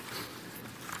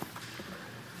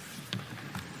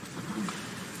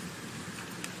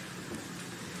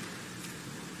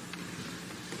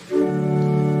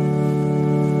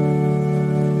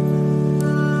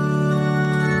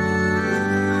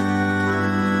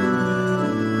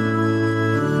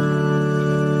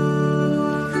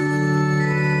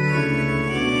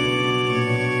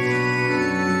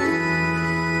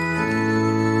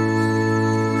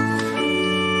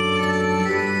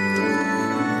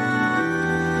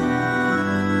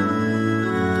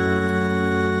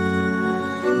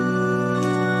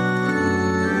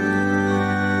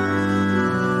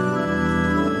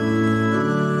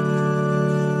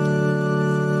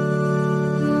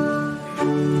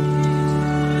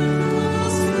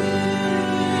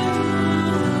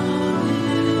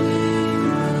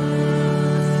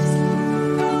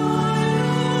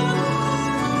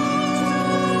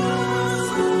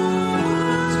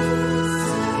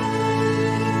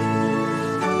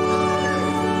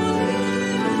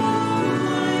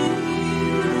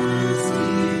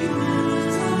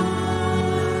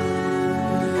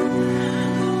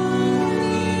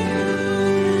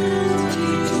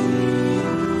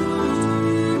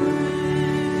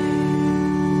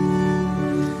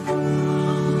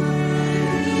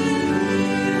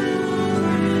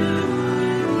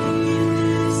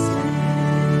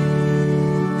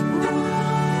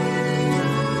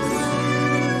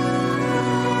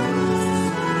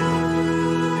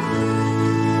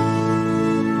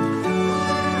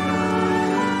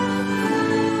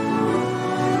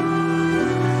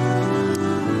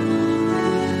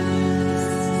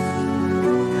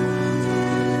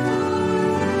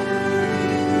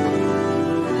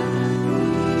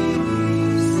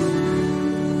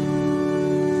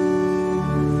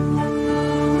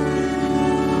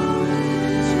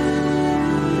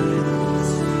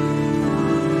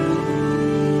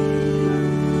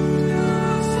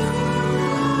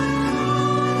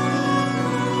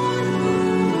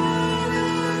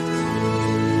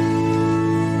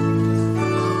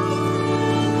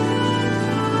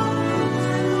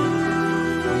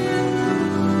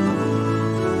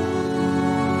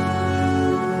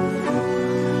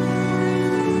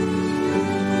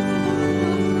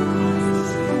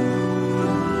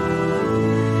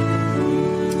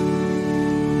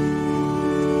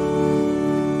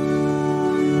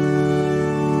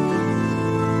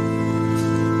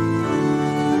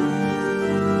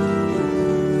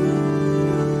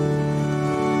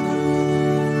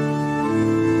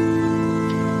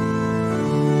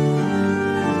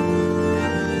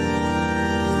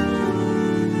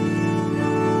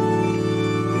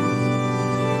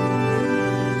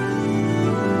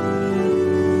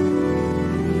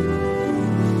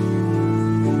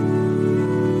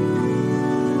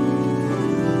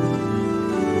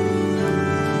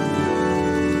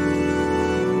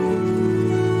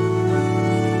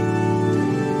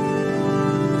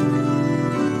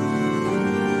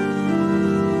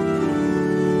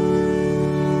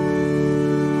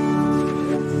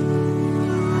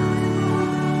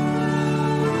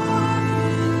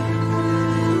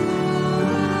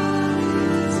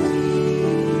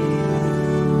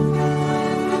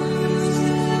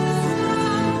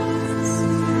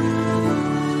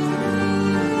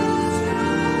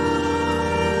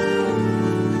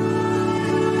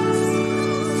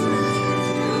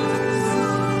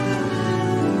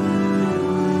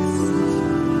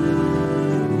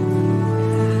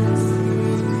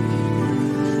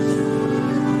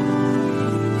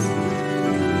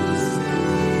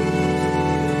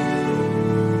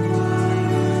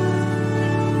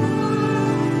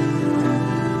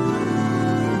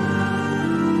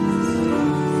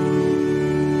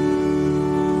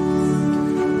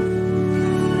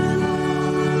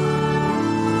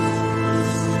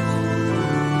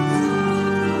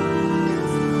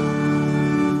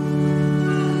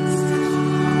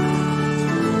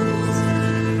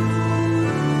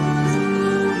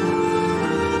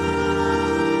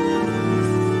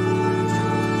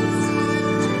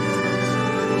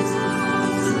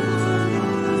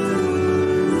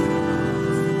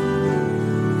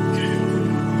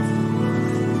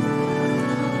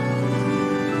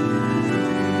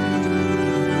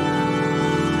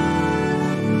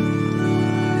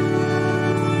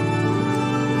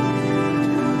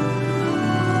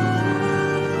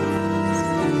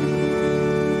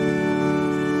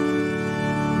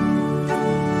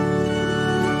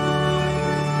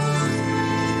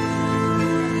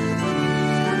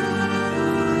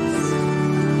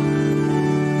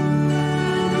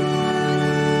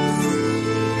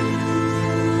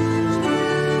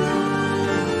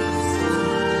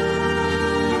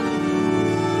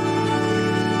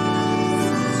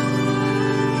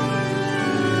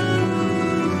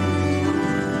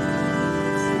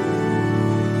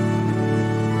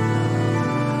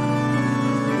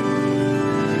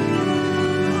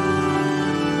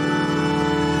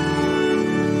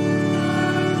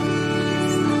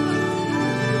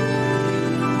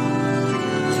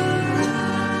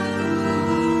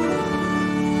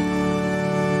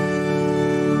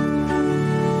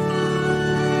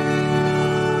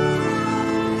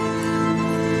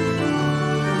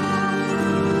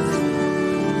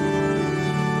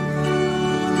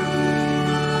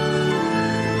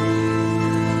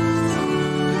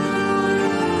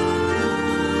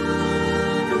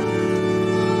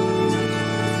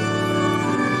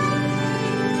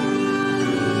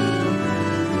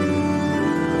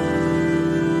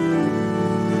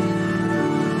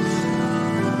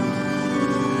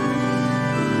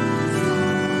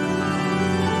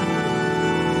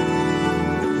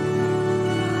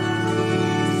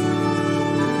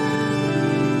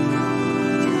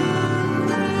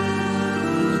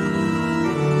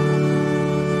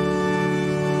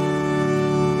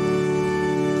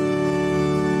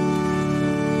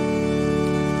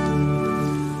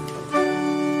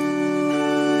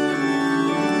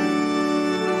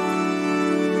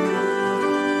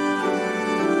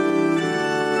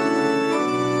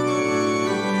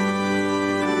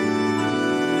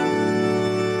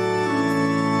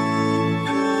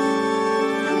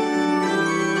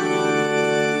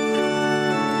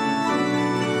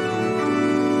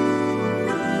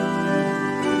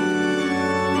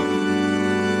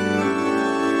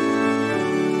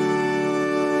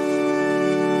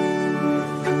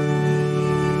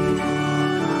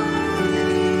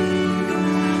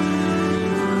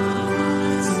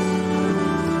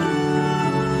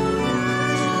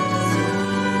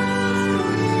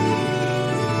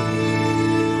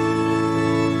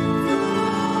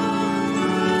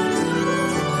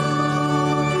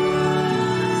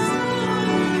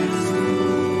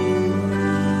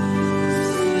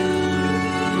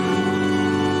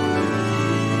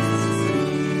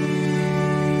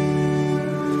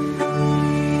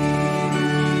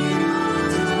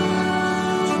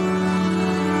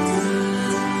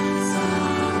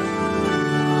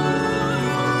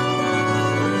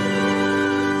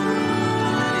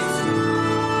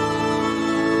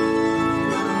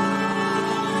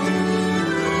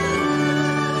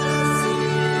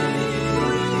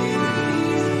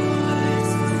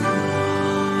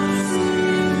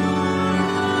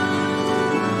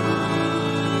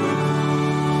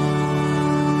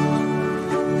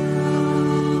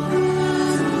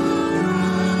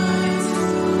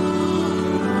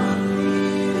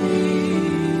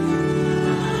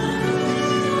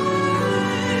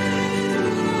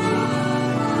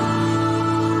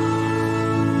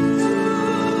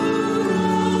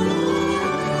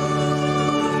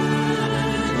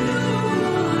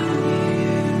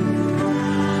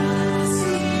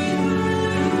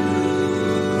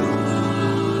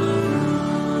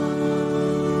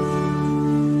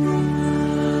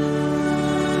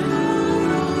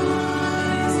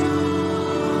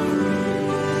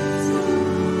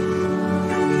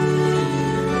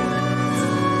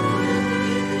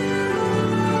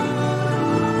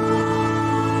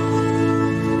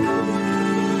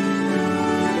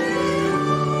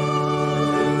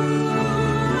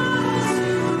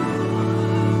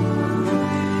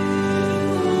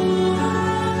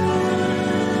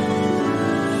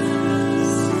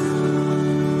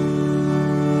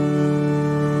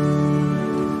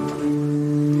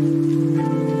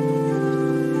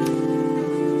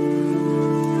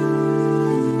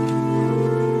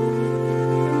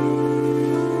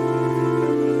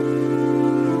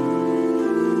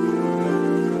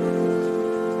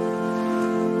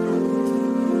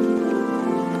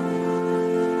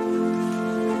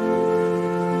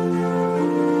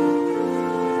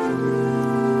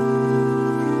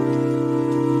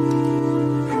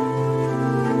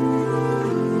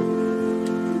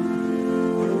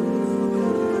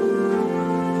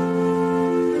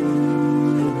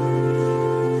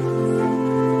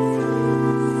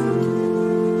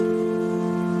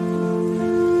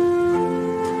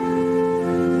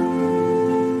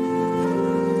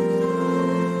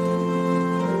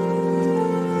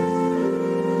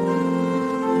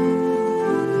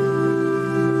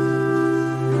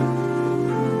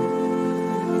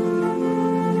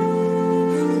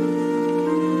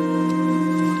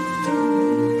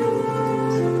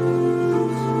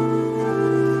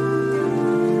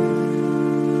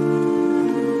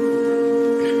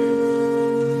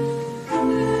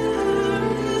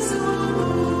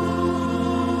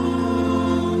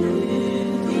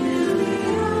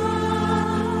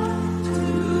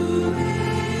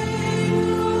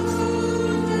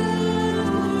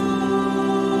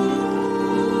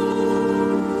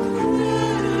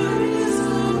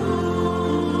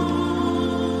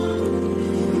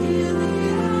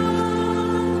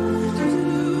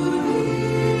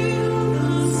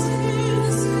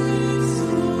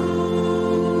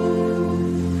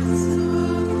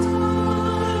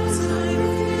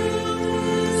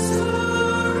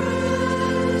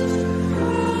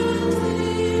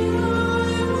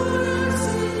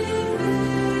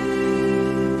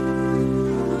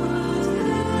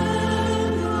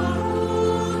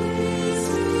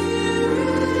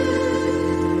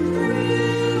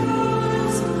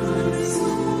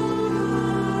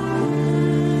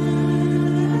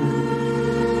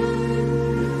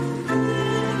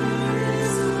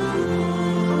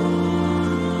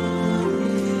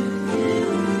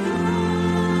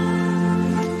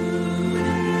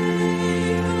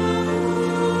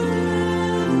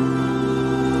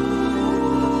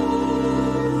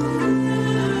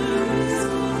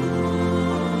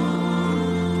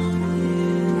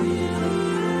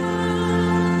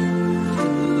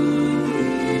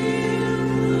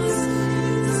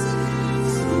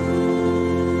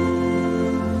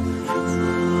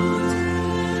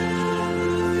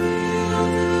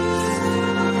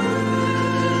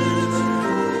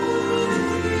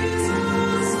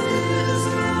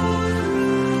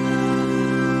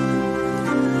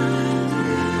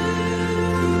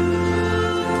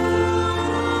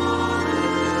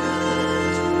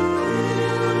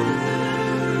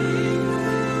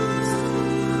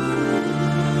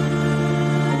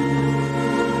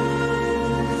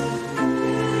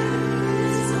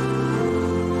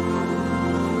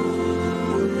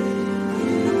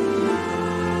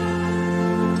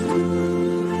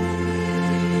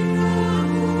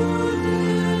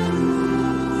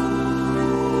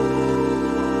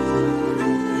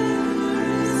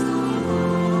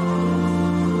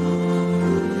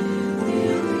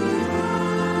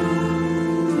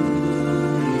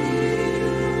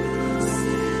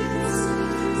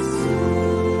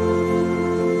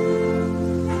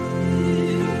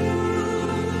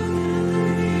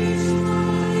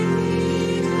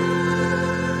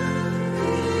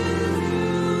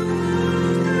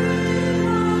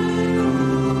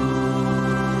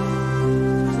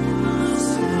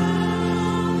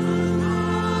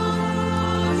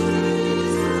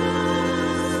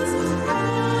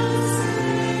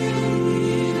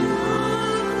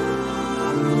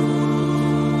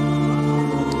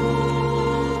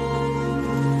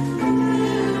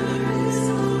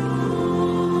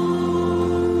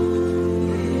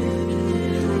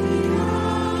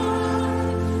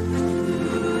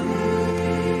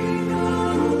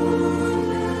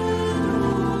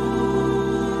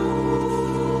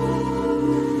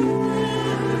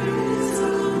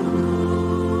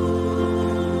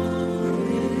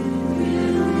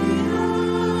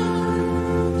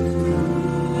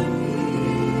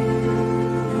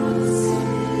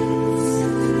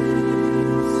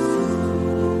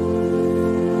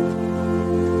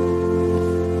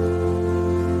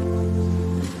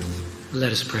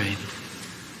 Let us pray.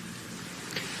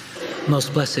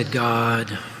 Most blessed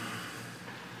God,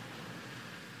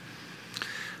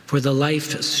 for the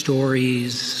life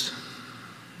stories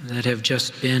that have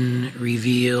just been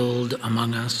revealed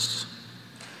among us,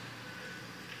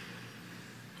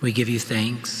 we give you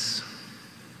thanks.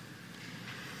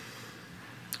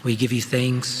 We give you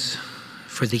thanks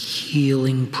for the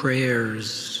healing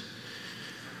prayers,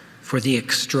 for the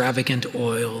extravagant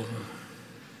oil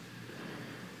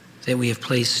that we have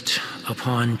placed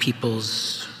upon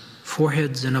people's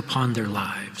foreheads and upon their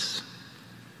lives.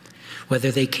 Whether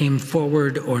they came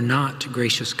forward or not,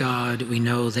 gracious God, we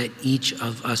know that each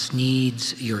of us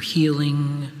needs your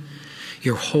healing,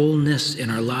 your wholeness in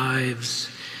our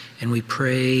lives, and we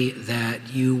pray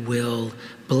that you will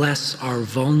bless our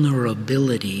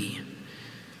vulnerability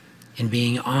in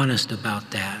being honest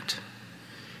about that,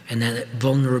 and that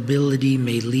vulnerability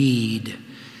may lead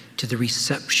to the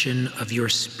reception of your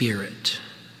Spirit,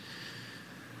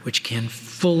 which can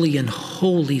fully and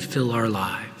wholly fill our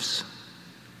lives.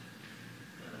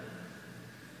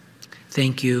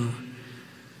 Thank you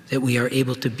that we are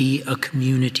able to be a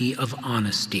community of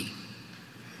honesty,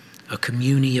 a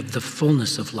community of the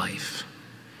fullness of life,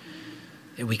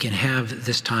 that we can have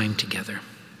this time together.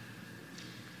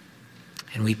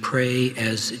 And we pray,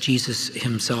 as Jesus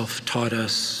himself taught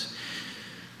us,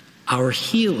 our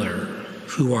healer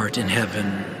who art in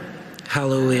heaven,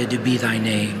 hallowed be thy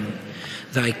name.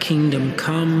 Thy kingdom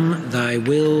come, thy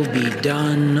will be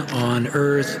done on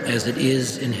earth as it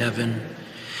is in heaven.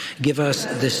 Give us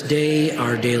this day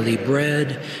our daily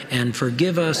bread, and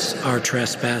forgive us our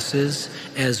trespasses,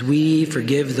 as we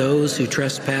forgive those who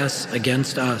trespass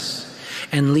against us.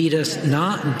 And lead us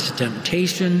not into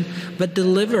temptation, but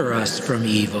deliver us from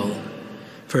evil.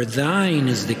 For thine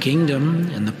is the kingdom,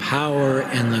 and the power,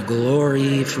 and the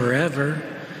glory forever.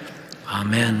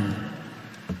 Amen.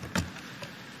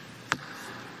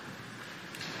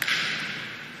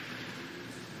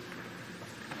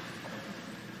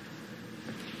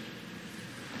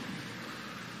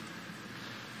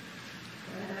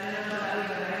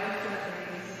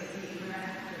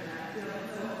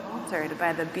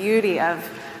 By the beauty of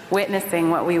witnessing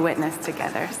what we witness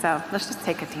together. So let's just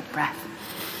take a deep breath.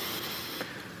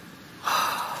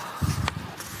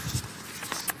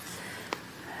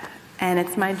 And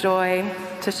it's my joy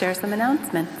to share some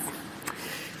announcements.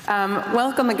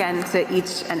 Welcome again to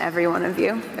each and every one of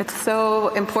you. It's so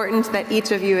important that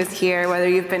each of you is here, whether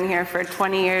you've been here for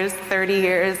 20 years, 30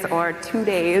 years, or 2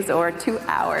 days, or 2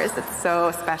 hours. It's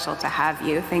so special to have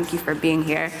you. Thank you for being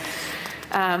here.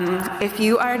 If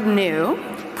you are new,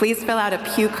 please fill out a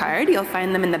pew card. You'll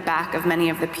find them in the back of many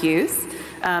of the pews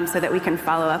so that we can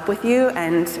follow up with you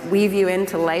and weave you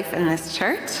into life in this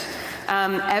church.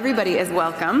 Everybody is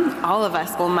welcome. All of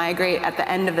us will migrate at the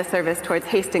end of the service towards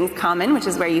Hastings Common, which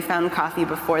is where you found coffee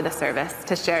before the service,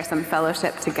 to share some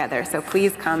fellowship together. So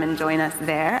please come and join us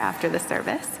there after the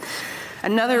service.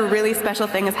 Another really special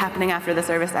thing is happening after the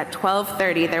service at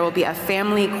 12:30. There will be a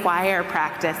family choir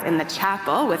practice in the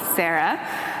chapel with Sarah.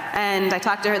 And I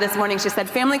talked to her this morning. She said,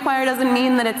 family choir doesn't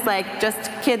mean that it's like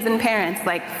just kids and parents,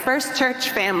 like First Church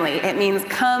family. It means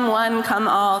come one, come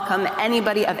all, come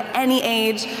anybody of any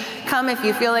age. Come if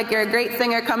you feel like you're a great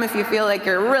singer. Come if you feel like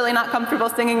you're really not comfortable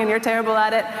singing and you're terrible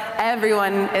at it.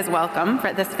 Everyone is welcome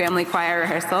for this family choir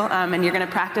rehearsal. And you're going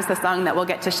to practice a song that we'll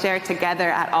get to share together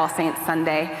at All Saints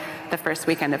Sunday, the first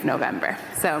weekend of November.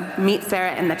 So meet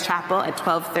Sarah in the chapel at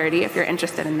 12:30 if you're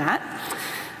interested in that.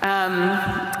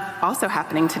 Also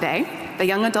happening today, the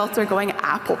young adults are going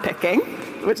apple picking,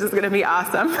 which is going to be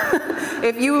awesome.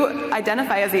 If you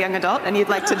identify as a young adult and you'd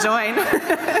like to join,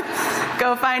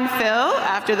 go find Phil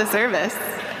after the service.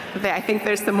 I think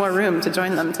there's some more room to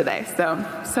join them today.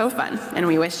 So fun. And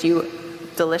we wish you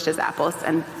delicious apples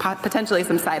and potentially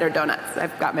some cider donuts.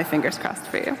 I've got my fingers crossed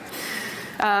for you.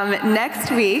 Next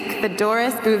week, the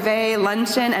Doris Bouvet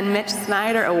Luncheon and Mitch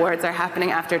Snyder Awards are happening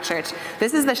after church.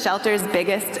 This is the shelter's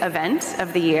biggest event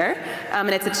of the year, and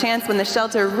it's a chance when the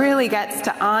shelter really gets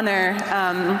to honor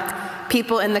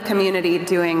people in the community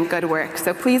doing good work.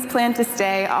 So please plan to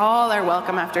stay. All are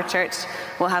welcome after church.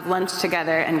 We'll have lunch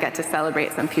together and get to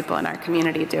celebrate some people in our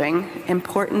community doing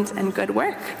important and good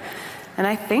work. And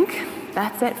I think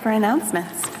that's it for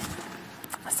announcements.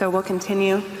 So we'll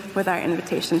continue with our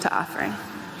invitation to offering.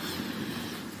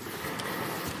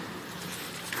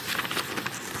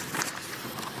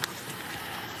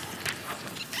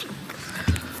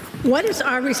 What is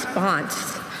our response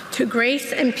to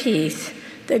grace and peace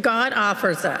that God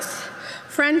offers us?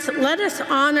 Friends, let us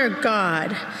honor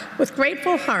God with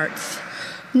grateful hearts,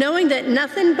 knowing that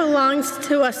nothing belongs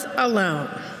to us alone.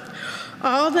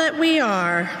 All that we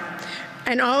are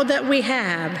and all that we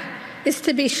have is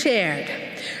to be shared.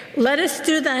 Let us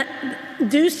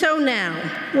do so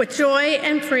now with joy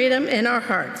and freedom in our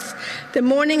hearts. The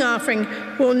morning offering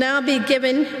will now be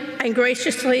given and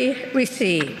graciously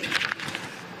received.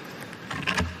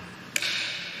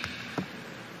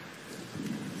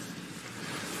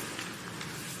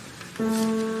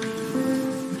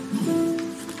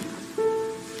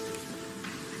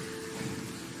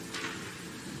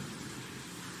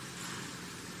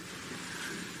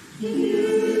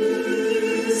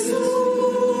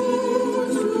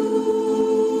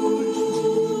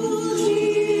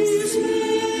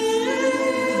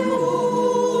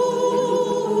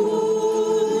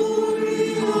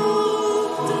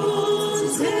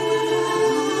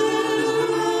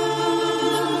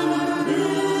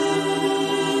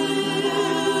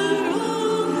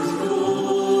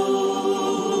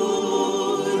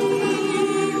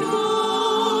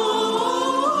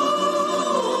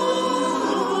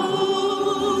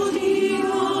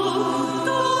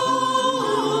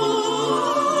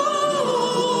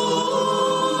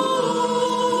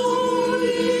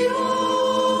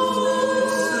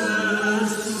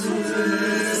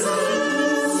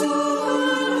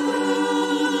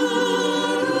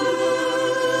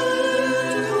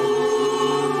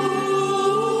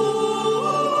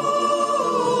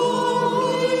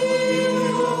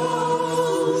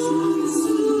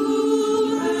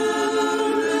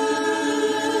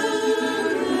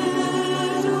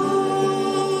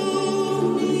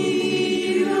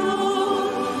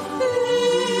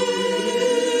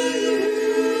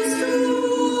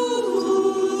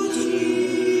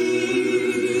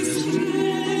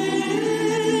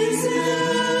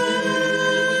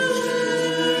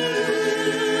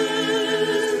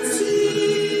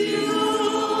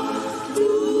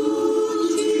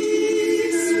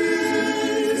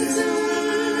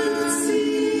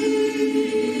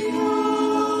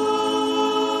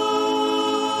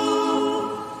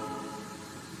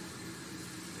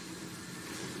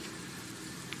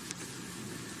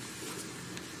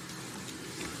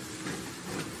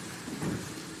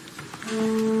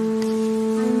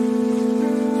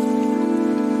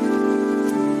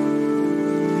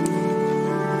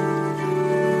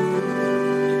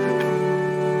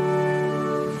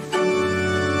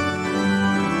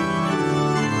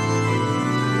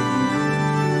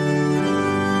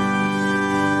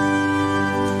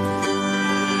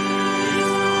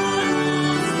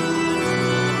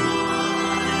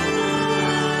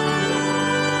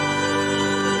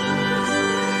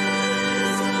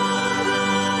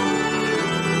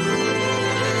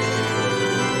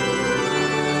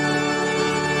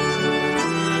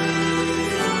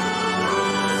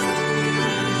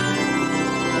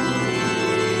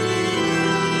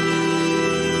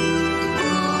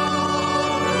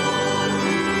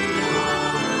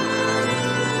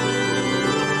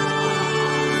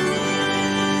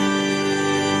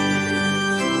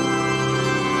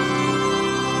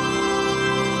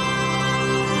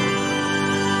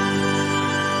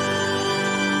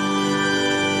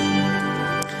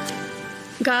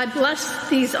 God bless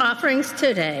these offerings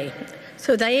today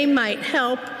so they might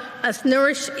help us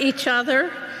nourish each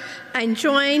other and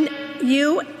join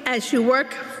you as you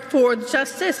work for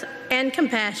justice and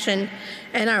compassion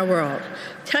in our world,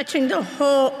 touching the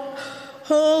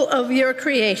whole of your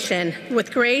creation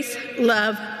with grace,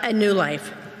 love, and new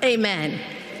life. Amen.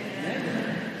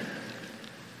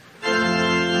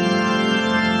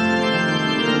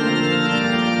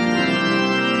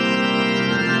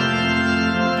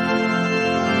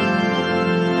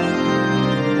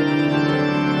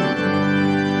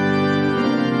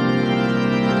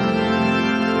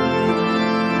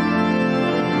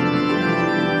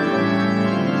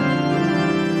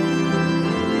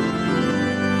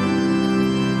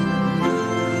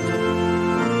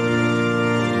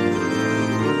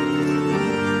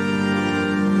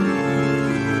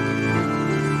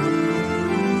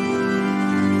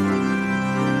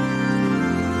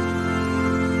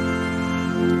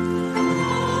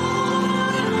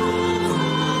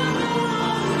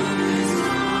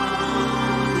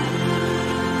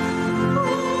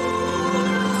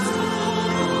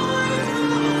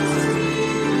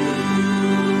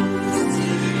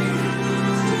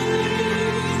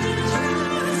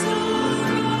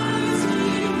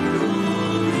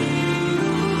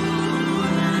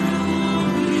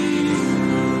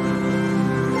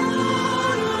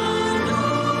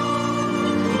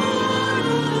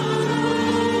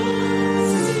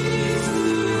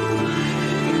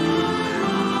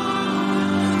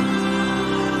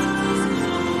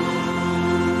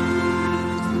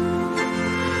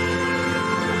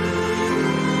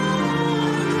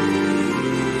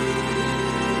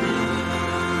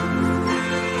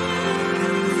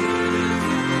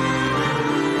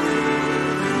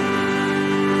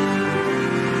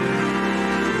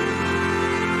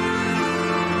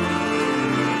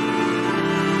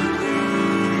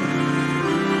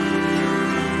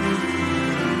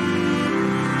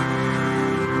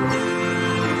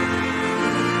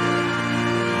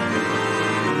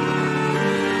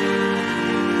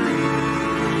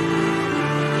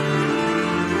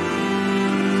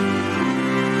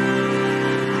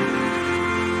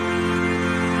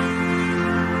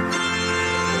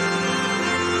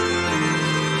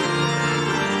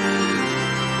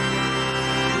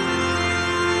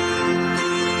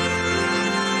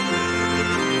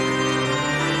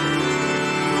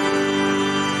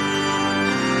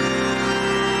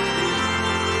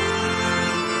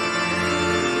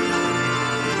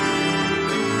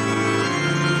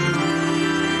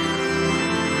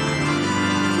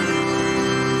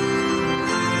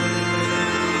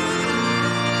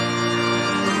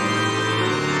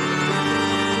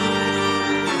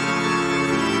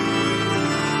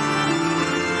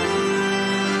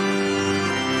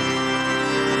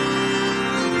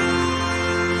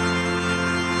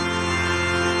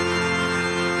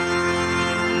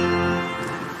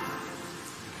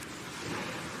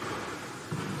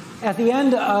 At the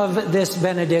end of this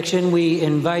benediction, we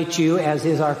invite you, as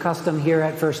is our custom here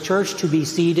at First Church, to be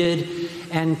seated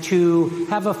and to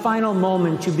have a final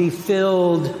moment to be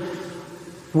filled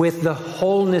with the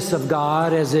wholeness of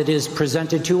God as it is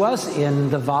presented to us in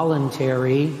the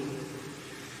voluntary.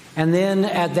 And then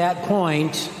at that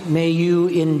point, may you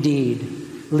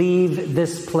indeed leave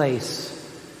this place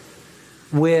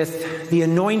with the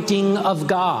anointing of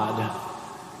God,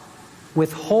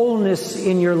 with wholeness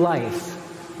in your life,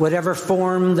 whatever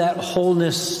form that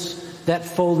wholeness, that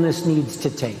fullness needs to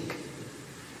take.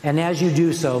 And as you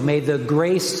do so, may the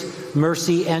grace,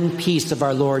 mercy, and peace of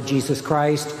our Lord Jesus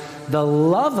Christ, the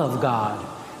love of God,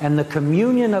 and the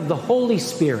communion of the Holy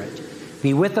Spirit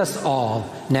be with us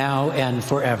all, now and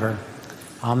forever.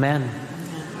 Amen.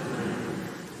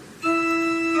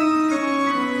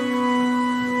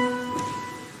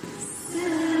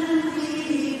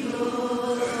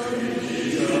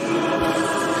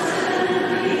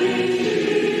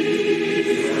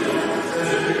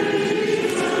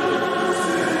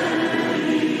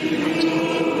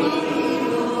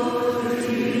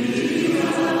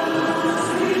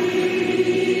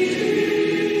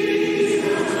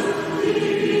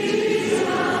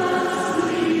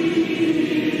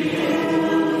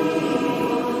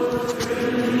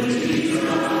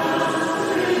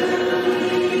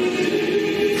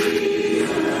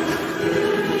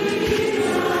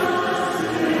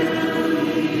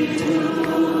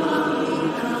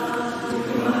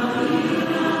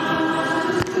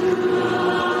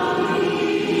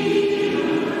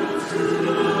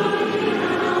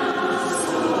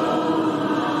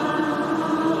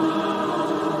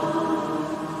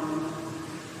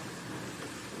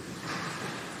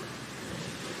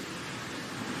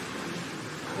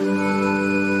 Thank you.